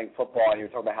playing football, and you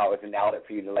were talking about how it was an outlet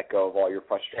for you to let go of all your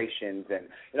frustrations, and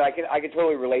I can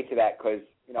totally relate to that because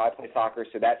I play soccer,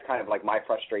 so that's kind of like my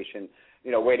frustration.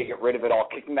 Way to get rid of it all,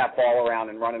 kicking that ball around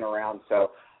and running around.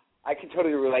 So I can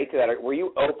totally relate to that. Were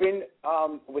you open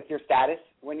with your status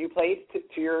when you played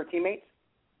to your teammates?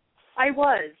 I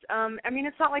was. I mean,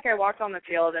 it's not like I walked on the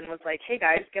field and was like, hey,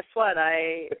 guys, guess what?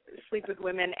 I sleep with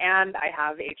women and I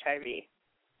have HIV.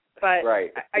 But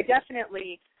right. I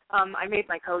definitely, I made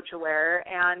my coach aware,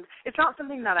 and it's not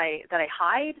something that I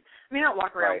hide. I mean, I don't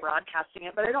walk around broadcasting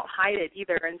it, but I don't hide it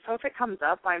either. And so if it comes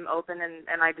up, I'm open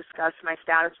and I discuss my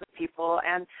status with people.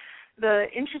 And the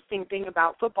interesting thing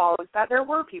about football is that there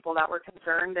were people that were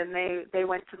concerned, and they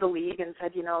went to the league and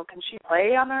said, can she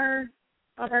play on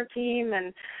our team?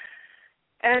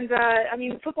 And I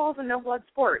mean, football is a no-blood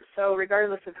sport, so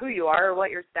regardless of who you are or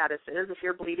what your status is, if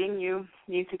you're bleeding, you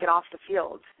need to get off the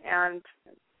field. And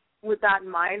with that in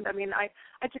mind, I mean, I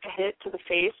took a hit to the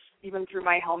face, even through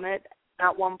my helmet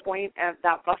at one point, and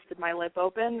that busted my lip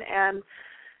open. And,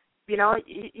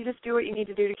 you just do what you need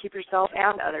to do to keep yourself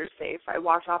and others safe. I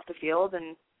walked off the field,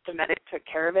 and the medic took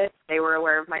care of it. They were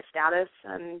aware of my status,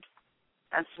 and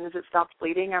as soon as it stopped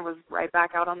bleeding, I was right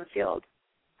back out on the field.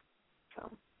 So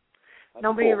That's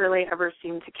nobody cool. really ever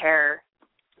seemed to care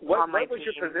What on my was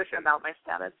team your position? about my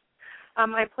status.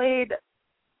 I played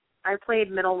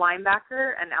middle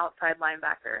linebacker and outside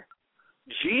linebacker.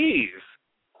 Jeez.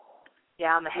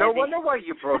 Yeah, I'm a heavy. No wonder why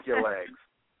you broke your legs.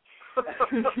 Oh,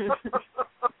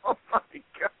 my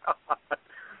God.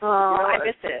 Oh, I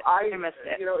miss it. I missed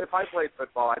it. If I played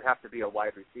football, I'd have to be a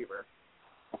wide receiver.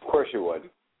 Of course you would.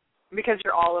 Because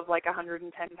you're all of like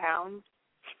 110 pounds?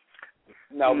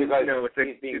 No, because it's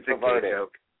he's being it's perverted. a gay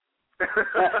joke.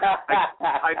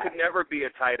 I could never be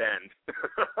a tight end.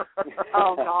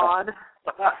 Oh, God.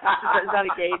 Is that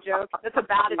a gay joke? That's a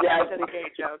bad attempt at a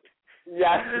gay joke.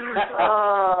 Yes.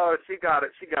 Oh, she got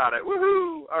it.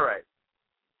 Woohoo! All right.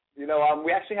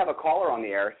 We actually have a caller on the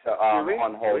air, so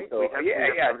on hold. So,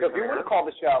 yeah. So if you want to call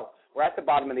the show, we're at the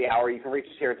bottom of the hour. You can reach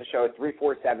us here at the show at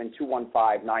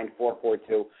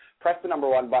 347-215-9442. Press the number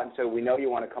 1 button so we know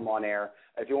you want to come on air.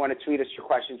 If you want to tweet us your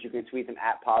questions, you can tweet them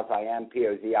at POZIAM,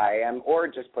 POZIAM, or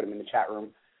just put them in the chat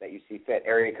room that you see fit.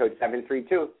 Area code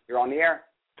 732. You're on the air.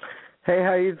 Hey,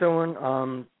 how you doing?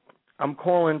 I'm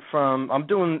calling from. I'm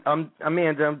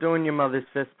Amanda. I'm doing your mother's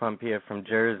fist pump here from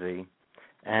Jersey,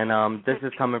 and this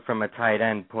is coming from a tight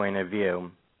end point of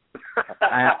view.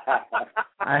 I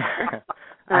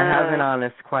have an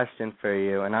honest question for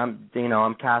you, and I'm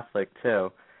Catholic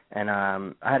too, and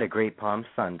I had a great Palm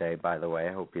Sunday, by the way.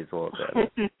 I hope you're all good.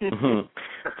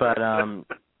 But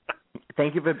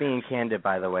thank you for being candid,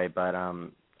 by the way. But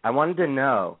I wanted to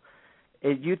know,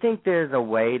 you think there's a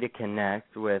way to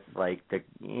connect with like the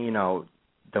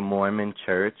Mormon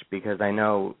Church, because I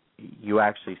know you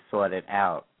actually sought it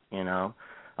out,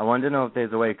 I wanted to know if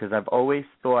there's a way, because I've always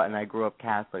thought, and I grew up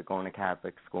Catholic, going to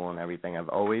Catholic school and everything, I've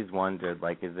always wondered,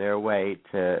 like, is there a way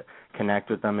to connect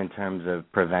with them in terms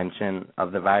of prevention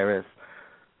of the virus?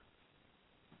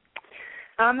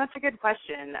 That's a good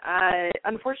question.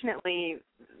 Unfortunately,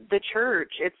 the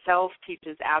church itself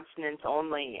teaches abstinence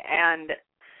only, and,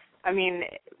 I mean,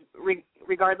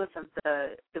 regardless of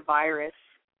the virus,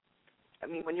 I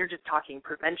mean, when you're just talking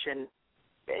prevention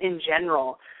in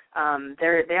general,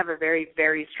 they have a very,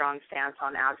 very strong stance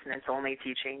on abstinence-only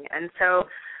teaching. And so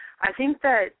I think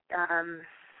that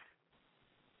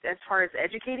as far as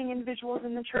educating individuals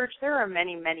in the church, there are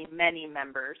many, many, many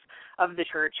members of the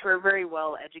church who are very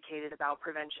well educated about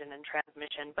prevention and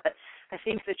transmission. But I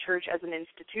think the church as an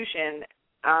institution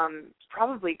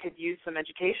probably could use some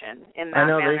education in that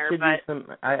manner. I know they should use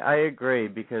some. I agree,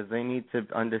 because they need to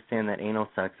understand that anal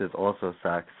sex is also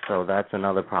sex. So that's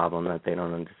another problem that they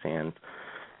don't understand.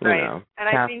 Right. And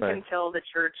I think Catholic. until the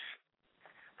church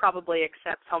probably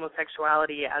accepts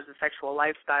homosexuality as a sexual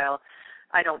lifestyle,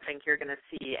 I don't think you're going to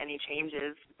see any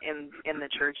changes in the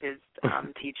church's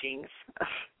teachings.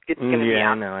 It's going to be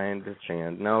I know, I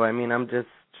understand. No, I mean, I'm just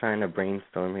trying to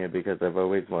brainstorm here because I've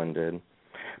always wondered.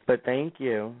 But thank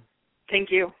you. Thank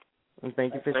you. And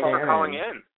thank you for Thanks sharing. for calling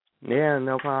in. Yeah,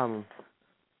 no problem.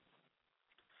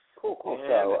 Cool.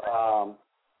 So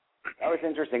that was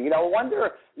interesting. I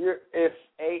wonder if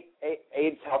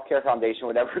AIDS Healthcare Foundation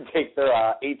would ever take their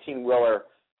 18-wheeler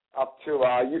up to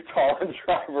Utah and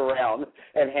drive around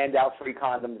and hand out free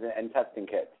condoms and testing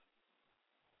kits.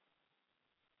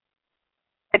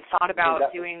 I thought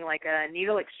about doing like a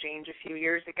needle exchange a few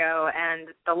years ago, and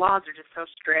the laws are just so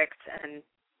strict, and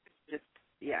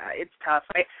it's tough.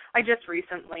 I just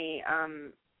recently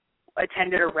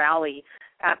attended a rally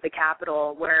at the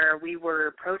Capitol where we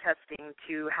were protesting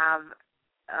to have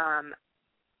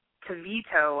to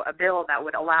veto a bill that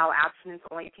would allow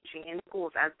abstinence-only teaching in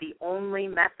schools as the only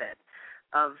method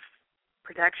of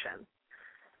protection.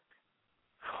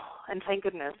 And thank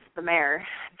goodness the mayor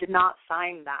did not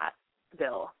sign that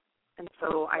bill. And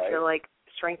so I feel like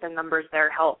strength in numbers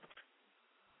there helped.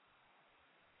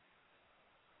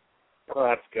 Well,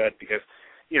 that's good because,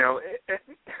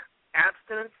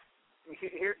 abstinence,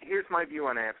 here's my view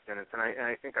on abstinence, and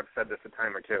I think I've said this a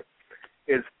time or two,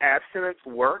 is abstinence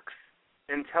works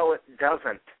until it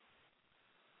doesn't.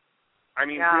 I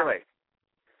mean, really.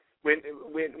 When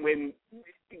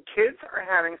kids are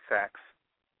having sex,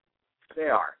 they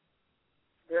are.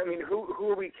 I mean, who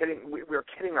are we kidding? We're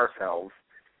kidding ourselves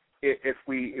if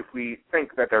we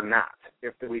think that they're not.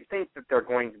 If we think that they're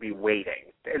going to be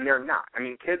waiting, and they're not. I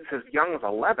mean, kids as young as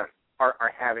 11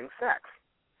 are having sex.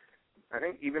 I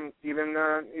think even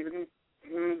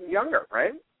younger,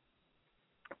 right?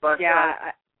 But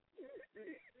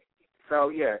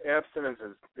abstinence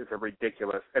is a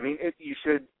ridiculous. I mean, you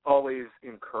should always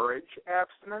encourage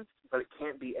abstinence, but it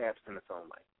can't be abstinence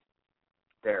only.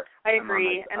 There, I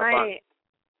agree, and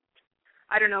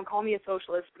I don't know, call me a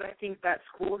socialist, but I think that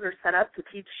schools are set up to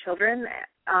teach children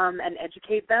and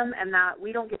educate them, and that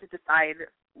we don't get to decide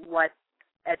what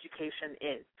education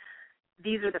is.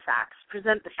 These are the facts.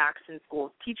 Present the facts in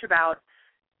schools. Teach about,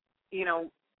 you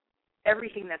know,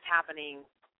 everything that's happening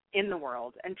in the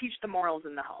world, and teach the morals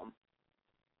in the home.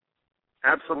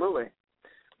 Absolutely.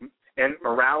 And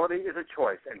morality is a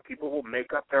choice, and people will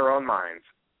make up their own minds.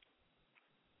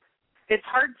 It's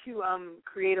hard to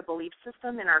create a belief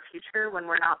system in our future when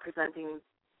we're not presenting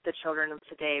the children of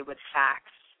today with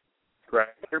facts.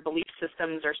 Right. Their belief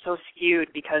systems are so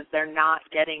skewed because they're not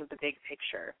getting the big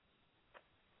picture.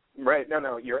 Right.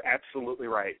 No, you're absolutely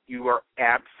right. You are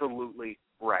absolutely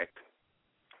right.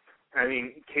 I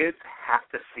mean, kids have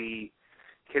to see.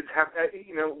 Kids have,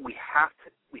 we have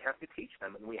to teach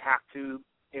them, and we have to,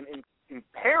 and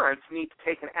parents need to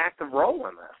take an active role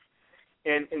in this.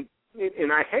 And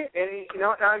I hate, and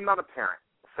I'm not a parent,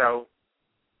 so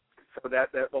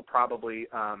that will probably,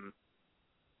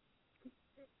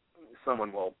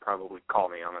 someone will probably call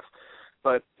me on this,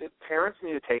 but parents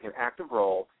need to take an active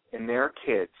role in their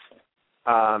kids'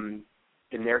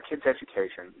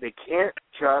 education. They can't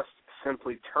just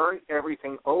simply turn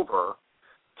everything over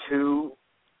to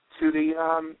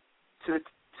the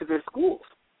schools.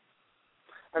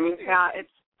 I mean, yeah,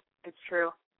 it's true.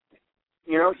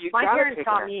 My parents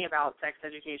taught me about sex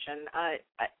education. I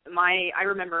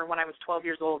remember when I was 12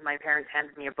 years old, my parents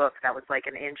handed me a book that was like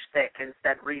an inch thick and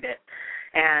said, read it.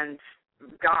 And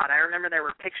God, I remember there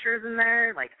were pictures in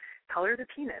there, like color the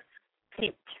penis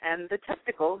pink and the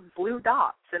testicles blue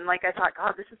dots. And like I thought,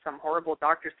 God, this is some horrible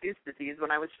Dr. Seuss disease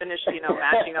when I was finished,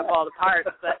 matching up all the parts.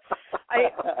 But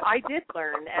I did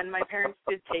learn, and my parents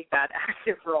did take that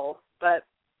active role. But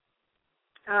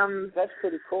that's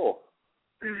pretty cool.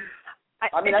 I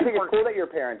think it's cool that your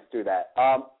parents do that.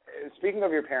 Speaking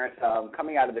of your parents,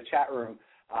 coming out of the chat room,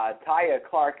 Taya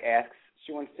Clark asks,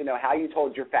 she wants to know how you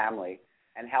told your family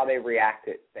and how they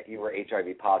reacted that you were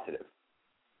HIV positive.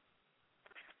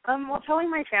 Well, telling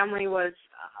my family was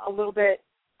a little bit,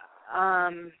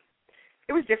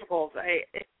 it was difficult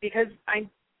because I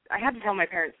had to tell my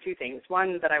parents two things.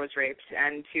 One, that I was raped,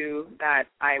 and two, that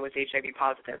I was HIV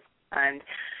positive. And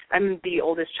I'm the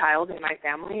oldest child in my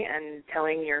family, and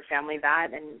telling your family that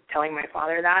and telling my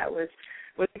father that was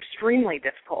extremely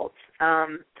difficult.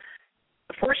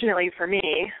 Fortunately for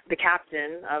me, the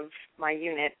captain of my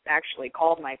unit actually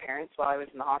called my parents while I was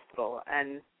in the hospital,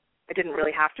 and I didn't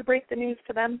really have to break the news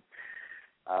to them.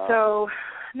 So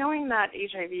knowing that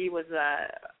HIV was a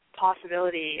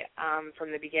possibility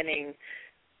from the beginning,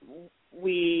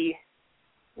 we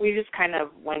just kind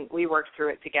of we worked through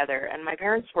it together. And my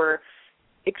parents were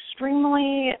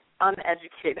extremely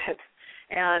uneducated.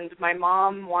 And my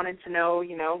mom wanted to know,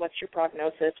 what's your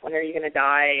prognosis? When are you going to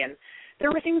die? And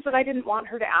there were things that I didn't want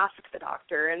her to ask the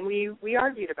doctor. And we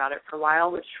argued about it for a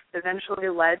while, which eventually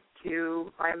led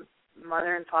to my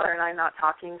mother and father and I not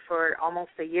talking for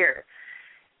almost a year.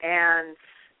 And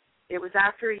it was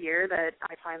after a year that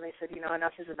I finally said,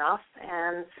 enough is enough,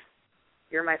 and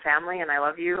you're my family, and I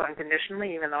love you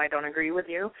unconditionally, even though I don't agree with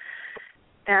you.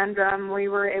 And we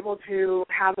were able to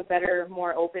have a better,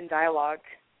 more open dialogue.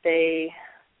 They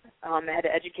had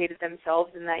educated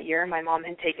themselves in that year. My mom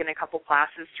had taken a couple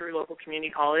classes through local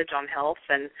community college on health,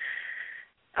 and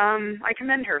I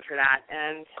commend her for that.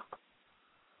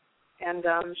 And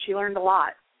she learned a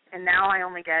lot. And now I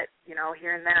only get,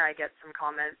 here and there I get some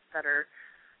comments that are,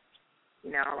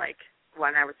 like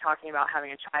when I was talking about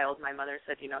having a child, my mother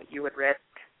said, you would risk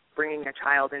bringing a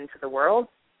child into the world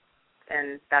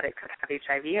and that it could have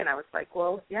HIV. And I was like,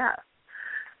 well, yeah,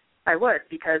 I would,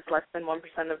 because less than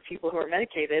 1% of people who are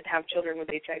medicated have children with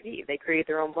HIV. They create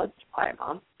their own blood supply,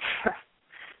 Mom.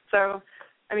 So,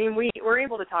 I mean, we're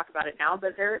able to talk about it now,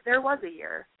 but there was a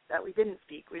year that we didn't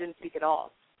speak. We didn't speak at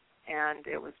all. And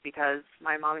it was because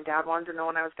my mom and dad wanted to know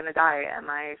when I was going to die, and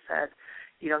I said,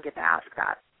 you don't get to ask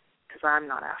that, because I'm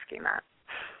not asking that.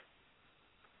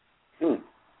 That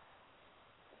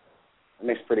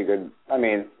makes pretty good. I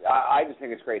mean, I just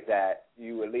think it's great that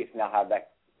you at least now have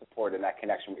that support and that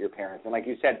connection with your parents. And like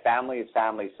you said, family is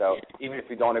family, so even if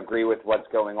you don't agree with what's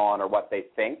going on or what they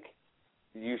think,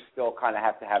 you still kind of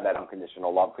have to have that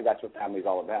unconditional love, because that's what family's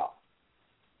all about.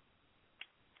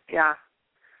 Yeah.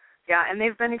 Yeah, and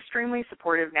they've been extremely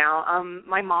supportive now.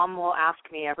 My mom will ask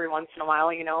me every once in a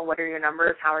while, what are your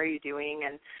numbers? How are you doing?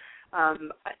 And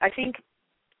I think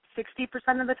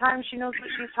 60% of the time she knows what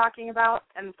she's talking about,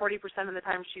 and 40% of the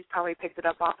time she's probably picked it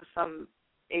up off of some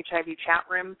HIV chat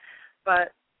room.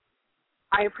 But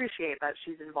I appreciate that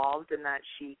she's involved and that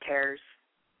she cares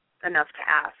enough to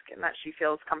ask and that she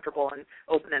feels comfortable and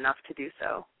open enough to do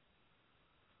so.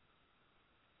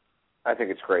 I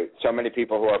think it's great. So many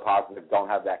people who are positive don't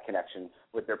have that connection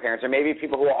with their parents, or maybe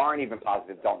people who aren't even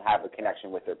positive don't have a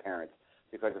connection with their parents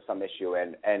because of some issue.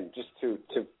 And just to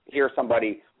hear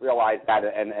somebody realize that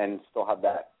and still have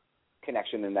that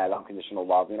connection and that unconditional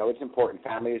love, it's important.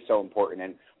 Family is so important.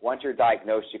 And once you're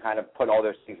diagnosed, you kind of put all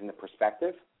those things into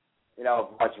perspective,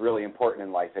 what's really important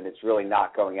in life. And it's really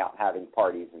not going out and having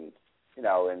parties and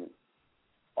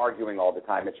arguing all the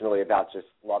time. It's really about just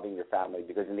loving your family,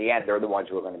 because in the end, they're the ones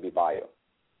who are going to be by you.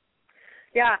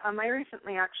 Yeah, I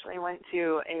recently actually went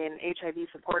to an HIV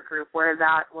support group where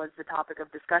that was the topic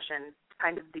of discussion,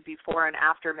 kind of the before and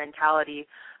after mentality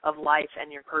of life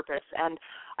and your purpose. And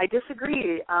I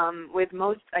disagreed with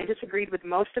most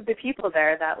of the people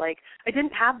there that, I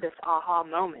didn't have this aha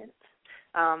moment.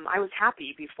 I was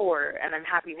happy before, and I'm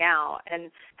happy now. And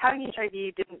having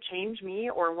HIV didn't change me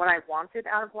or what I wanted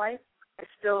out of life. I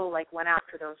still went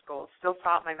after those goals, still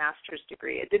sought my master's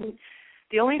degree. It didn't.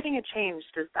 The only thing it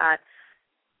changed is that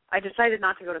I decided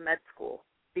not to go to med school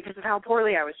because of how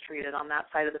poorly I was treated on that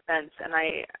side of the fence, and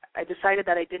I decided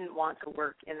that I didn't want to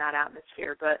work in that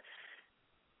atmosphere. But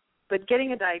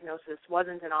getting a diagnosis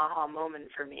wasn't an aha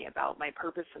moment for me about my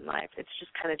purpose in life. It's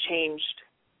just kind of changed,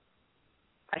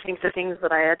 I think, the things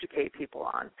that I educate people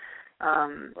on.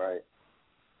 Right.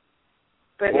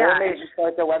 But what made you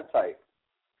start the website?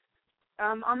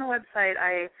 On the website,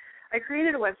 I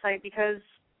created a website because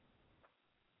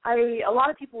a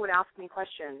lot of people would ask me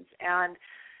questions, and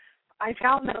I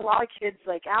found that a lot of kids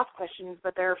ask questions,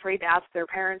 but they're afraid to ask their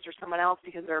parents or someone else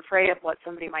because they're afraid of what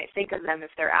somebody might think of them if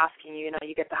they're asking you.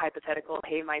 You get the hypothetical,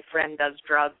 hey, my friend does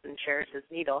drugs and shares his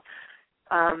needle,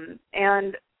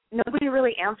 and nobody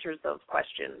really answers those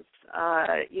questions.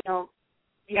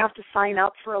 You have to sign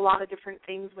up for a lot of different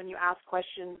things when you ask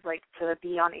questions, like to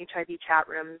be on HIV chat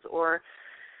rooms or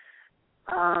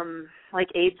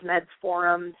AIDS meds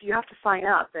forums. You have to sign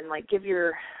up and give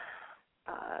your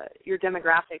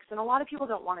demographics, and a lot of people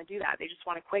don't want to do that. They just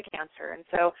want a quick answer. And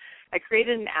so I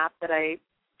created an app that I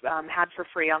had for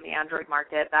free on the Android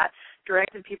market that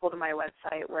directed people to my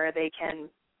website where they can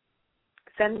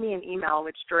send me an email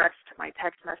which directs to my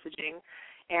text messaging,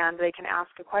 and they can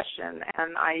ask a question,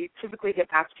 and I typically get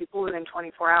back to people within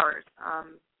 24 hours.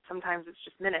 Sometimes it's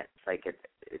just minutes. It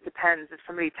depends. If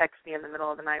somebody texts me in the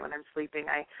middle of the night when I'm sleeping,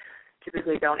 I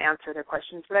typically don't answer their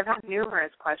questions. But I've had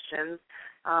numerous questions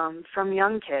from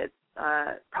young kids,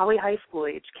 probably high school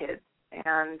age kids,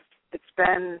 and it's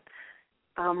been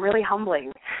really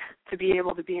humbling to be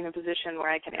able to be in a position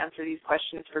where I can answer these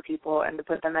questions for people and to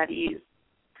put them at ease.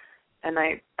 And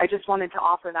I just wanted to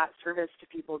offer that service to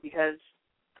people because,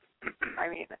 I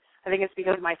think it's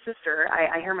because my sister,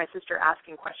 I hear my sister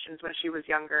asking questions when she was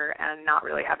younger and not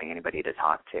really having anybody to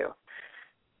talk to,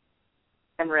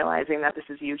 and realizing that this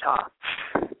is Utah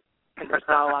and there's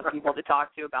not a lot of people to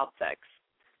talk to about sex.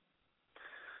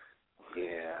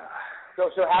 Yeah. So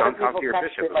how do people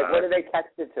text it? What do they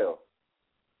text it to?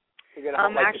 To get to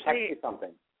text you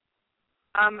something.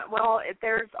 Well,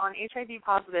 there's on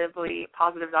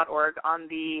HIVpositive.org on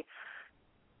the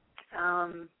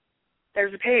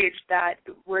there's a page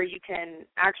where you can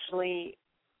actually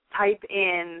type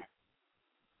in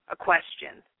a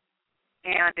question,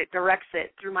 and it directs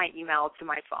it through my email to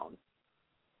my phone.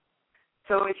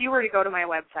 So if you were to go to my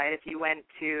website, if you went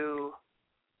to,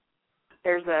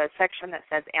 there's a section that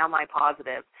says, am I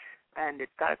positive? And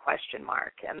it's got a question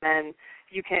mark. And then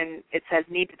it says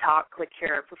need to talk, click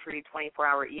here for free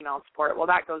 24-hour email support. Well,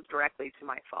 that goes directly to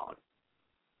my phone.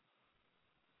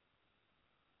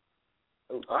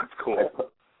 Oh, that's cool.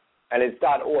 And it's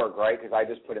 .org, right? Because I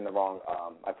just put in the wrong,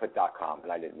 I put .com,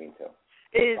 and I didn't mean to.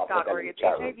 It is .org. It's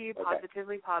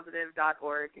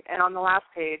HIVpositivelypositive.org. And on the last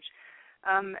page,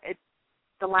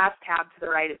 the last tab to the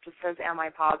right, it just says, am I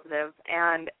positive?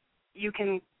 And you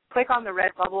can click on the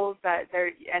red bubbles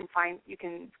you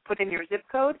can put in your zip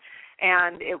code,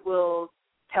 and it will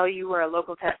tell you where a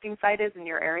local testing site is in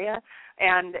your area.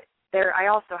 And I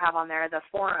also have on there the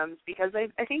forums, because I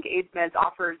think AIDSmeds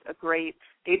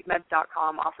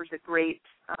AIDSmeds.com offers a great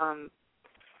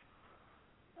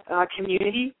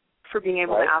community for being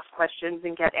able to ask questions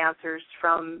and get answers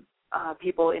from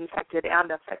people infected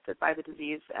and affected by the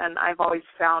disease. And I've always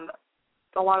found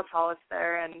a lot of solace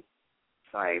there, and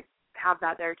so I have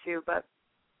that there too. But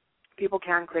people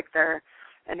can click there,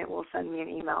 and it will send me an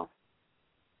email.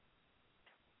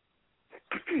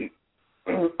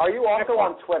 Are you also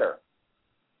on Twitter?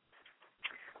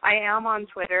 I am on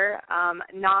Twitter,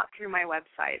 not through my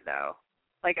website, though.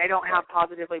 I don't have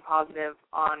Positively Positive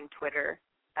on Twitter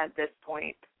at this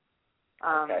point.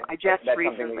 I just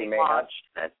recently launched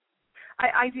that.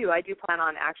 I do plan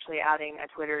on actually adding a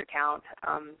Twitter account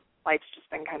life's just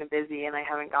been kind of busy and I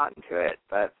haven't gotten to it,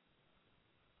 but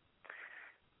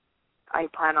I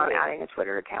plan on adding a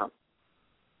Twitter account.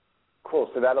 Cool.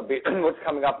 So that'll be what's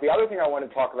coming up. The other thing I want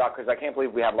to talk about, because I can't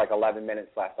believe we have like 11 minutes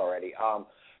left already.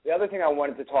 The other thing I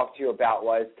wanted to talk to you about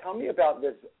was, tell me about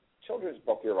this children's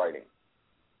book you're writing.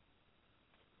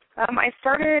 I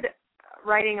started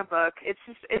writing a book.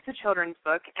 It's a children's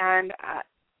book, and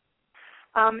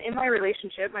in my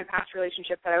relationship, my past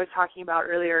relationship that I was talking about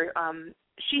earlier,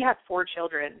 she had 4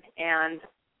 children, and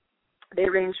they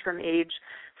ranged from age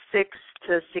 6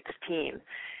 to 16.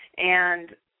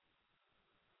 And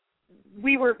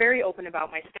we were very open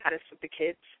about my status with the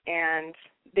kids, and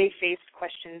they faced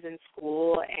questions in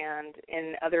school and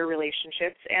in other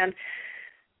relationships. And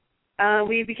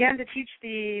we began to teach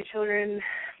the children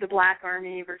the Black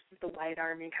Army versus the White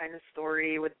Army kind of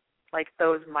story with, like,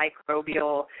 those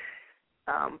microbial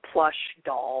plush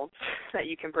dolls that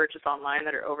you can purchase online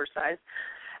that are oversized.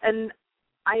 And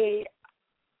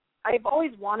I've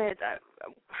always wanted,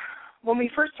 when we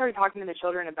first started talking to the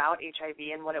children about HIV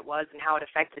and what it was and how it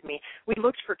affected me, we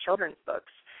looked for children's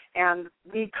books, and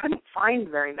we couldn't find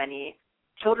very many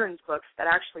children's books that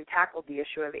actually tackled the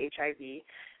issue of HIV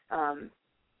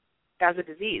as a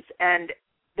disease. And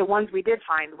the ones we did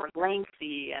find were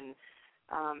lengthy and,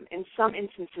 in some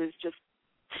instances, just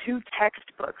too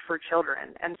textbook for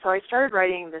children. And so I started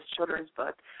writing this children's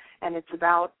book, and it's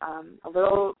about a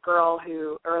little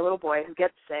boy who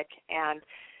gets sick, and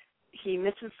he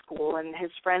misses school, and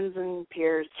his friends and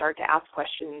peers start to ask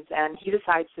questions, and he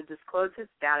decides to disclose his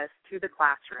status to the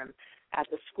classroom at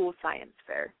the school science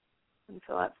fair. And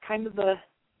so that's kind of the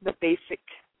basic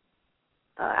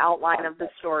outline of the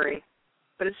story.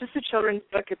 But it's just a children's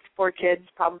book. It's for kids,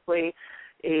 probably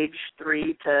age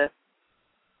 3 to,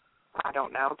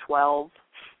 12.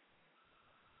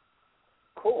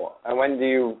 Cool. And when do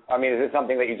you, is it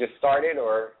something that you just started,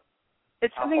 or?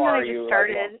 It's something that I just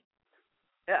started.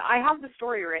 I have the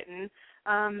story written.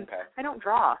 Okay. I don't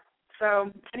draw,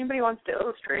 so if anybody wants to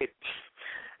illustrate,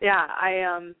 yeah,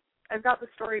 I've got the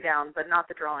story down, but not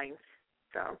the drawings.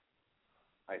 So.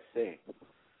 I see.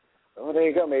 Well, there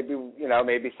you go.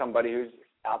 Maybe somebody who's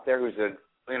out there who's an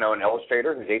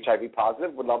illustrator who's HIV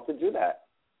positive would love to do that.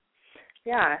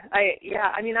 Yeah,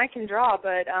 I can draw,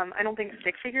 but I don't think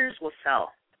stick figures will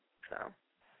sell. So.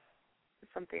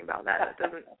 Something about that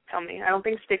doesn't tell me. I don't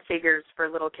think stick figures for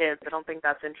little kids. I don't think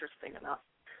that's interesting enough.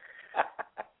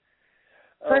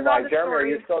 Jeremy, are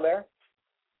you still there?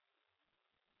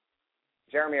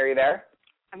 Jeremy, are you there?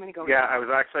 I'm going to go. Yeah, I was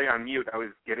actually on mute. I was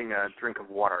getting a drink of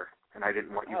water, and I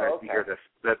didn't want you guys to hear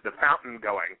the fountain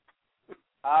going.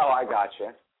 Oh, I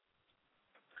gotcha.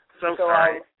 So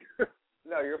sorry.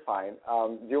 No, you're fine.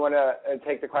 Do you want to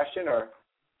take the question, or?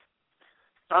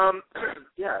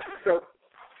 Yeah.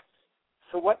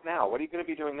 So what now? What are you going to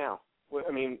be doing now?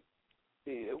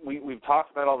 We've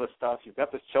talked about all this stuff. You've got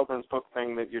this children's book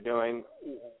thing that you're doing.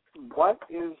 What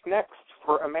is next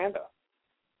for Amanda?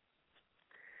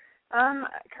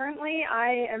 Currently,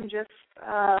 I am just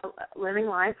living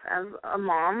life as a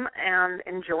mom and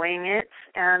enjoying it,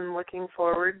 and looking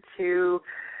forward to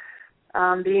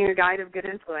being a guide of good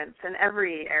influence in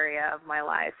every area of my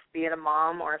life, be it a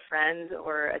mom or a friend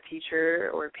or a teacher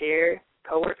or a peer,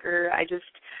 coworker. I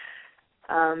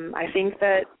think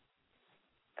that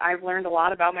I've learned a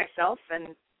lot about myself, and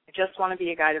I just want to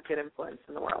be a guide of good influence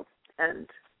in the world. And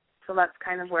so that's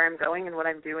kind of where I'm going and what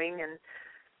I'm doing, and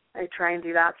I try and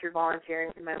do that through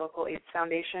volunteering in my local AIDS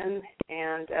Foundation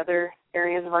and other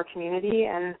areas of our community.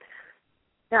 And,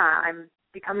 yeah, I'm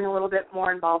becoming a little bit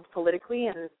more involved politically,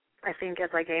 and I think as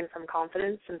I gain some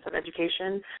confidence and some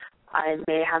education, I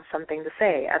may have something to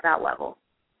say at that level.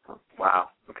 So. Wow.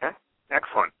 Okay.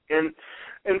 Excellent. And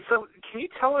so can you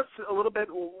tell us a little bit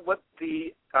what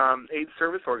the AIDS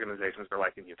service organizations are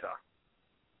like in Utah?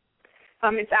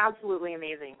 It's absolutely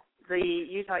amazing. The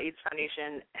Utah AIDS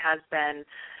Foundation has been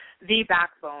the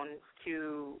backbone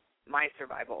to my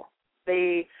survival.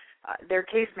 Their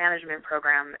case management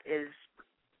program is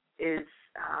it's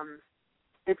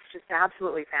just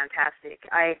absolutely fantastic.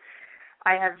 I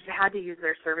have had to use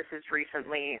their services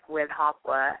recently with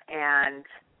HOPWA,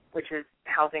 which is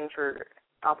housing for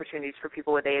opportunities for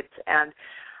people with AIDS, and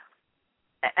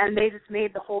they just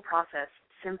made the whole process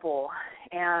simple.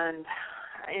 And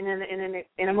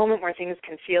in a moment where things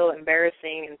can feel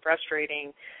embarrassing and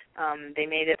frustrating, they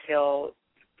made it feel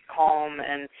calm,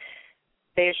 and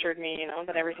they assured me,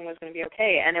 that everything was going to be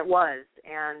okay, and it was.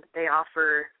 And they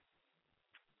offer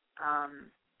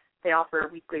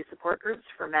weekly support groups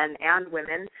for men and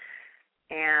women,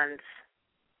 and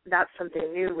that's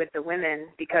something new with the women,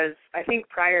 because I think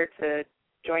prior to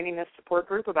joining this support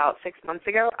group about 6 months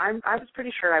ago, I was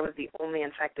pretty sure I was the only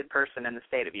infected person in the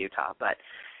state of Utah, but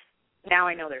now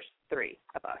I know there's 3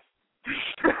 of us.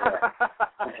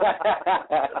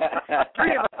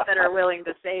 3 of us that are willing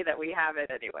to say that we have it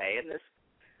anyway in this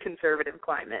conservative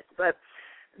climate. But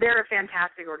they're a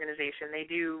fantastic organization. They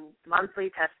do monthly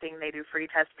testing. They do free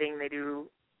testing. They do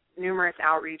numerous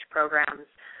outreach programs.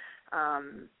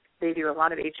 They do a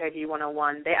lot of HIV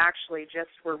 101. They actually just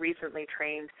were recently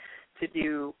trained to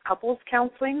do couples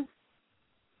counseling,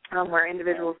 where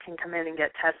individuals can come in and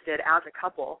get tested as a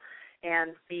couple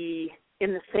and be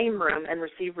in the same room and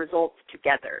receive results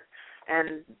together.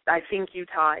 And I think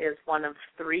Utah is one of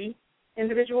 3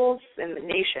 individuals in the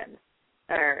nation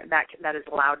that is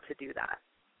allowed to do that.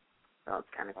 So it's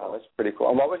kind of cool. Oh, that's pretty cool.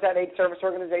 And what was that AIDS service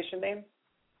organization name?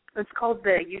 It's called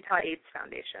the Utah AIDS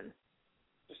Foundation.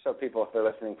 Just so people, if they're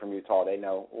listening from Utah, they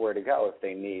know where to go if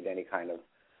they need any kind of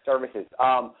services.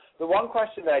 The one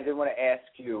question that I did want to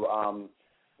ask you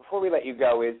before we let you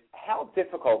go is how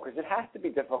difficult, because it has to be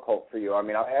difficult for you. I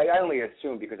mean, I only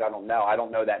assume because I don't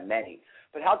know that many.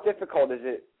 But how difficult is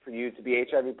it for you to be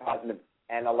HIV positive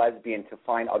and a lesbian to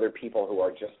find other people who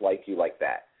are just like you like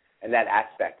that? And that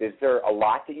aspect, is there a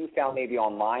lot that you found maybe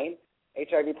online,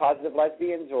 HIV positive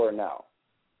lesbians, or no?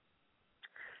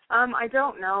 I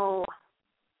don't know.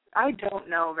 I don't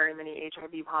know very many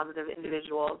HIV positive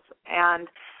individuals, and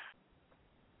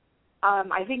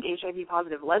I think HIV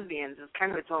positive lesbians is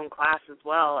kind of its own class as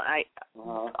well.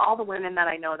 All the women that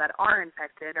I know that are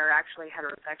infected are actually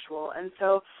heterosexual, and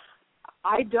so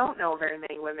I don't know very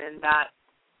many women that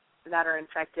are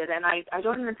infected, and I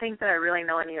don't even think that I really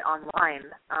know any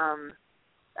online. I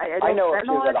don't spend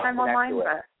a lot of time online,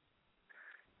 but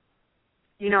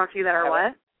you know a few that are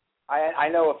what? I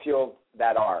know a few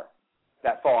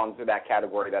that fall into that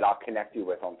category that I'll connect you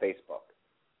with on Facebook.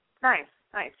 Nice.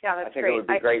 Yeah, that's great. I think it would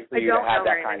be great for you to have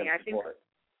that kind of support.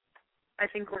 I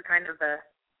think we're kind of a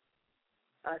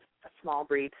small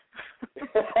breed.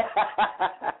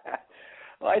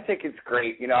 Well, I think it's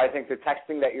great. You know, I think the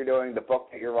texting that you're doing, the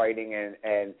book that you're writing,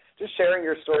 and just sharing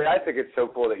your story, I think it's so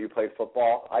cool that you played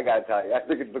football. I got to tell you, I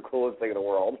think it's the coolest thing in the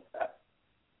world.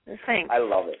 Thanks. I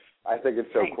love it. I think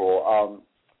it's so cool.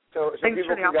 So Thanks people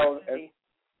for the can go opportunity.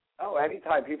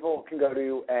 Anytime. People can go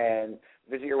to and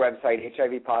visit your website,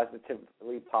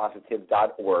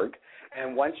 hivpositivelypositive.org.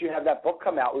 And once you have that book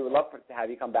come out, we would love to have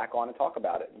you come back on and talk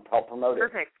about it and help promote it.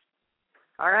 Perfect.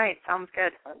 All right. Sounds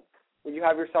good. Well, you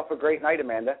have yourself a great night,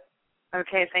 Amanda.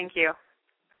 Okay. Thank you.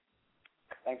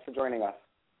 Thanks for joining us.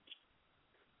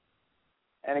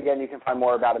 And again, you can find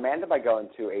more about Amanda by going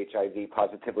to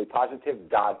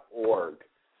hivpositivelypositive.org.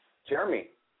 Jeremy.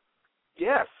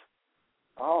 Yes.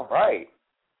 All right.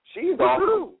 She's Woo-hoo.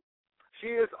 awesome. She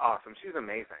is awesome. She's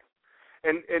amazing.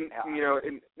 And you know,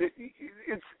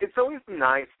 it's always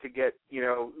nice to get, you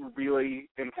know, really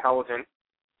intelligent.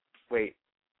 Wait.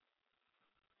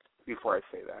 Before I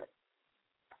say that.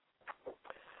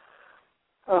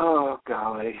 Oh,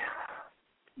 golly.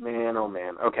 Man, oh,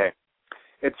 man. Okay.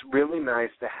 It's really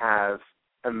nice to have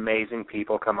amazing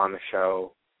people come on the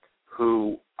show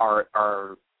who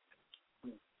are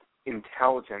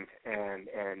intelligent and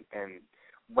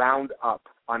round up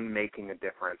on making a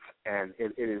difference, and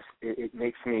it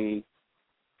makes me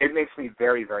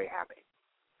very, very happy.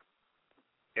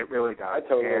 It really does. I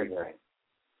totally agree.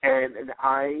 And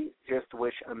I just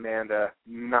wish Amanda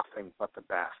nothing but the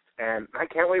best, and I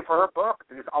can't wait for her book.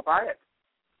 I'll buy it.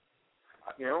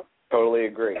 You know. Totally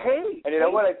agree. Hey, and you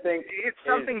know what I think? It's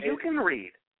something you can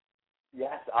read.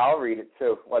 Yes, I'll read it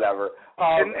too. Whatever.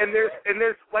 And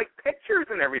there's like pictures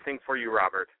and everything for you,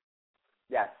 Robert.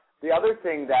 Yes. The other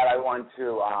thing that I want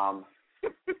to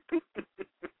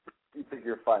you think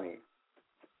you're funny.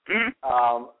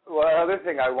 Well, the other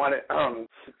thing I want to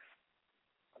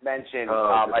mention,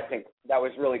 I think that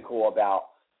was really cool about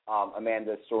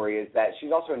Amanda's story is that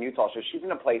she's also in Utah, so she's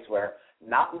in a place where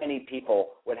not many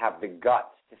people would have the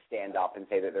guts to stand up and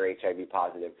say that they're HIV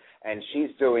positive, and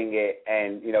she's doing it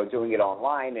and, you know, doing it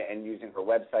online and using her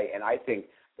website, and I think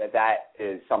that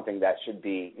is something that should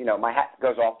be, you know, my hat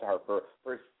goes off to her for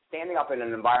standing up in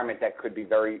an environment that could be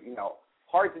very, you know,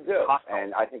 hard to do. Hostile.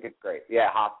 And I think it's great. Yeah,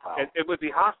 hostile. It would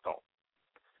be hostile.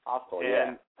 Hostile, and,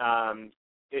 yeah.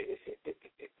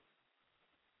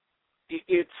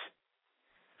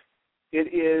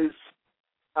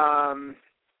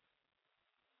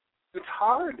 It's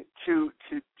hard to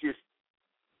just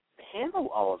handle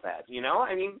all of that, you know?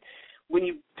 I mean, when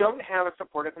you don't have a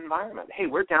supportive environment. Hey,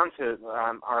 we're down to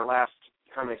our last,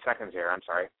 how many seconds here? I'm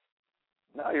sorry.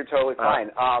 No, you're totally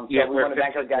fine. Yeah, we want to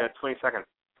thank our guest. 20 seconds.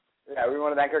 Yeah, we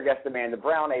want to thank our guest, Amanda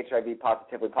Brown,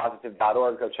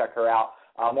 hivpositivelypositive.org. Go check her out.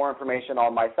 More information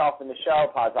on myself and the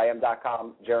show,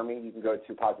 posIam.com. Jeremy, you can go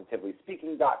to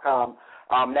positivelyspeaking.com.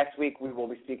 Next week we will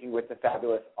be speaking with the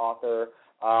fabulous author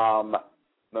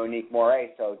Monique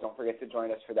Moret, so don't forget to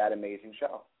join us for that amazing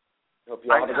show. Hope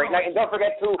you all have a great night, and don't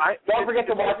forget to watch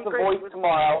The Voice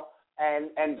tomorrow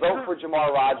and vote for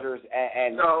Jamar Rogers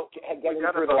and get him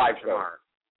through the live show.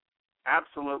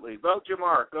 Absolutely, vote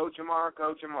Jamar. Go Jamar.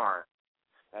 Go Jamar.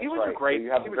 That's he was right. a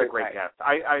great guest.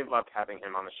 I loved having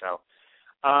him on the show.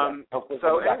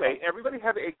 So anyway, everybody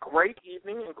have a great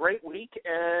evening and great week,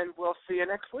 and we'll see you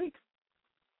next week.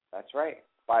 That's right.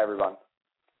 Bye, everyone.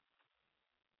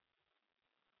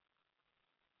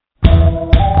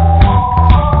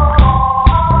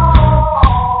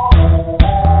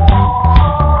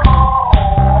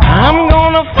 I'm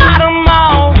gonna fight them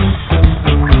all.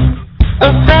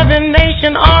 The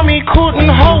 7-Nation Army couldn't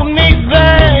hold me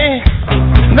back.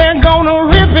 They're gonna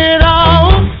rip it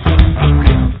off,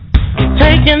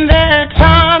 taking their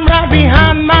time right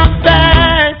behind my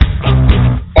back.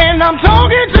 And I'm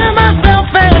talking to myself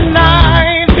at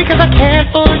night because I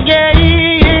can't forget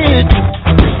it.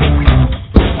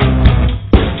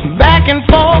 Back and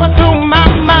forth through my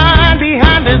mind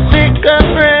behind a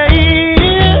cigarette,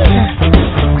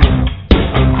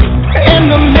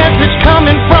 and the message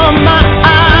coming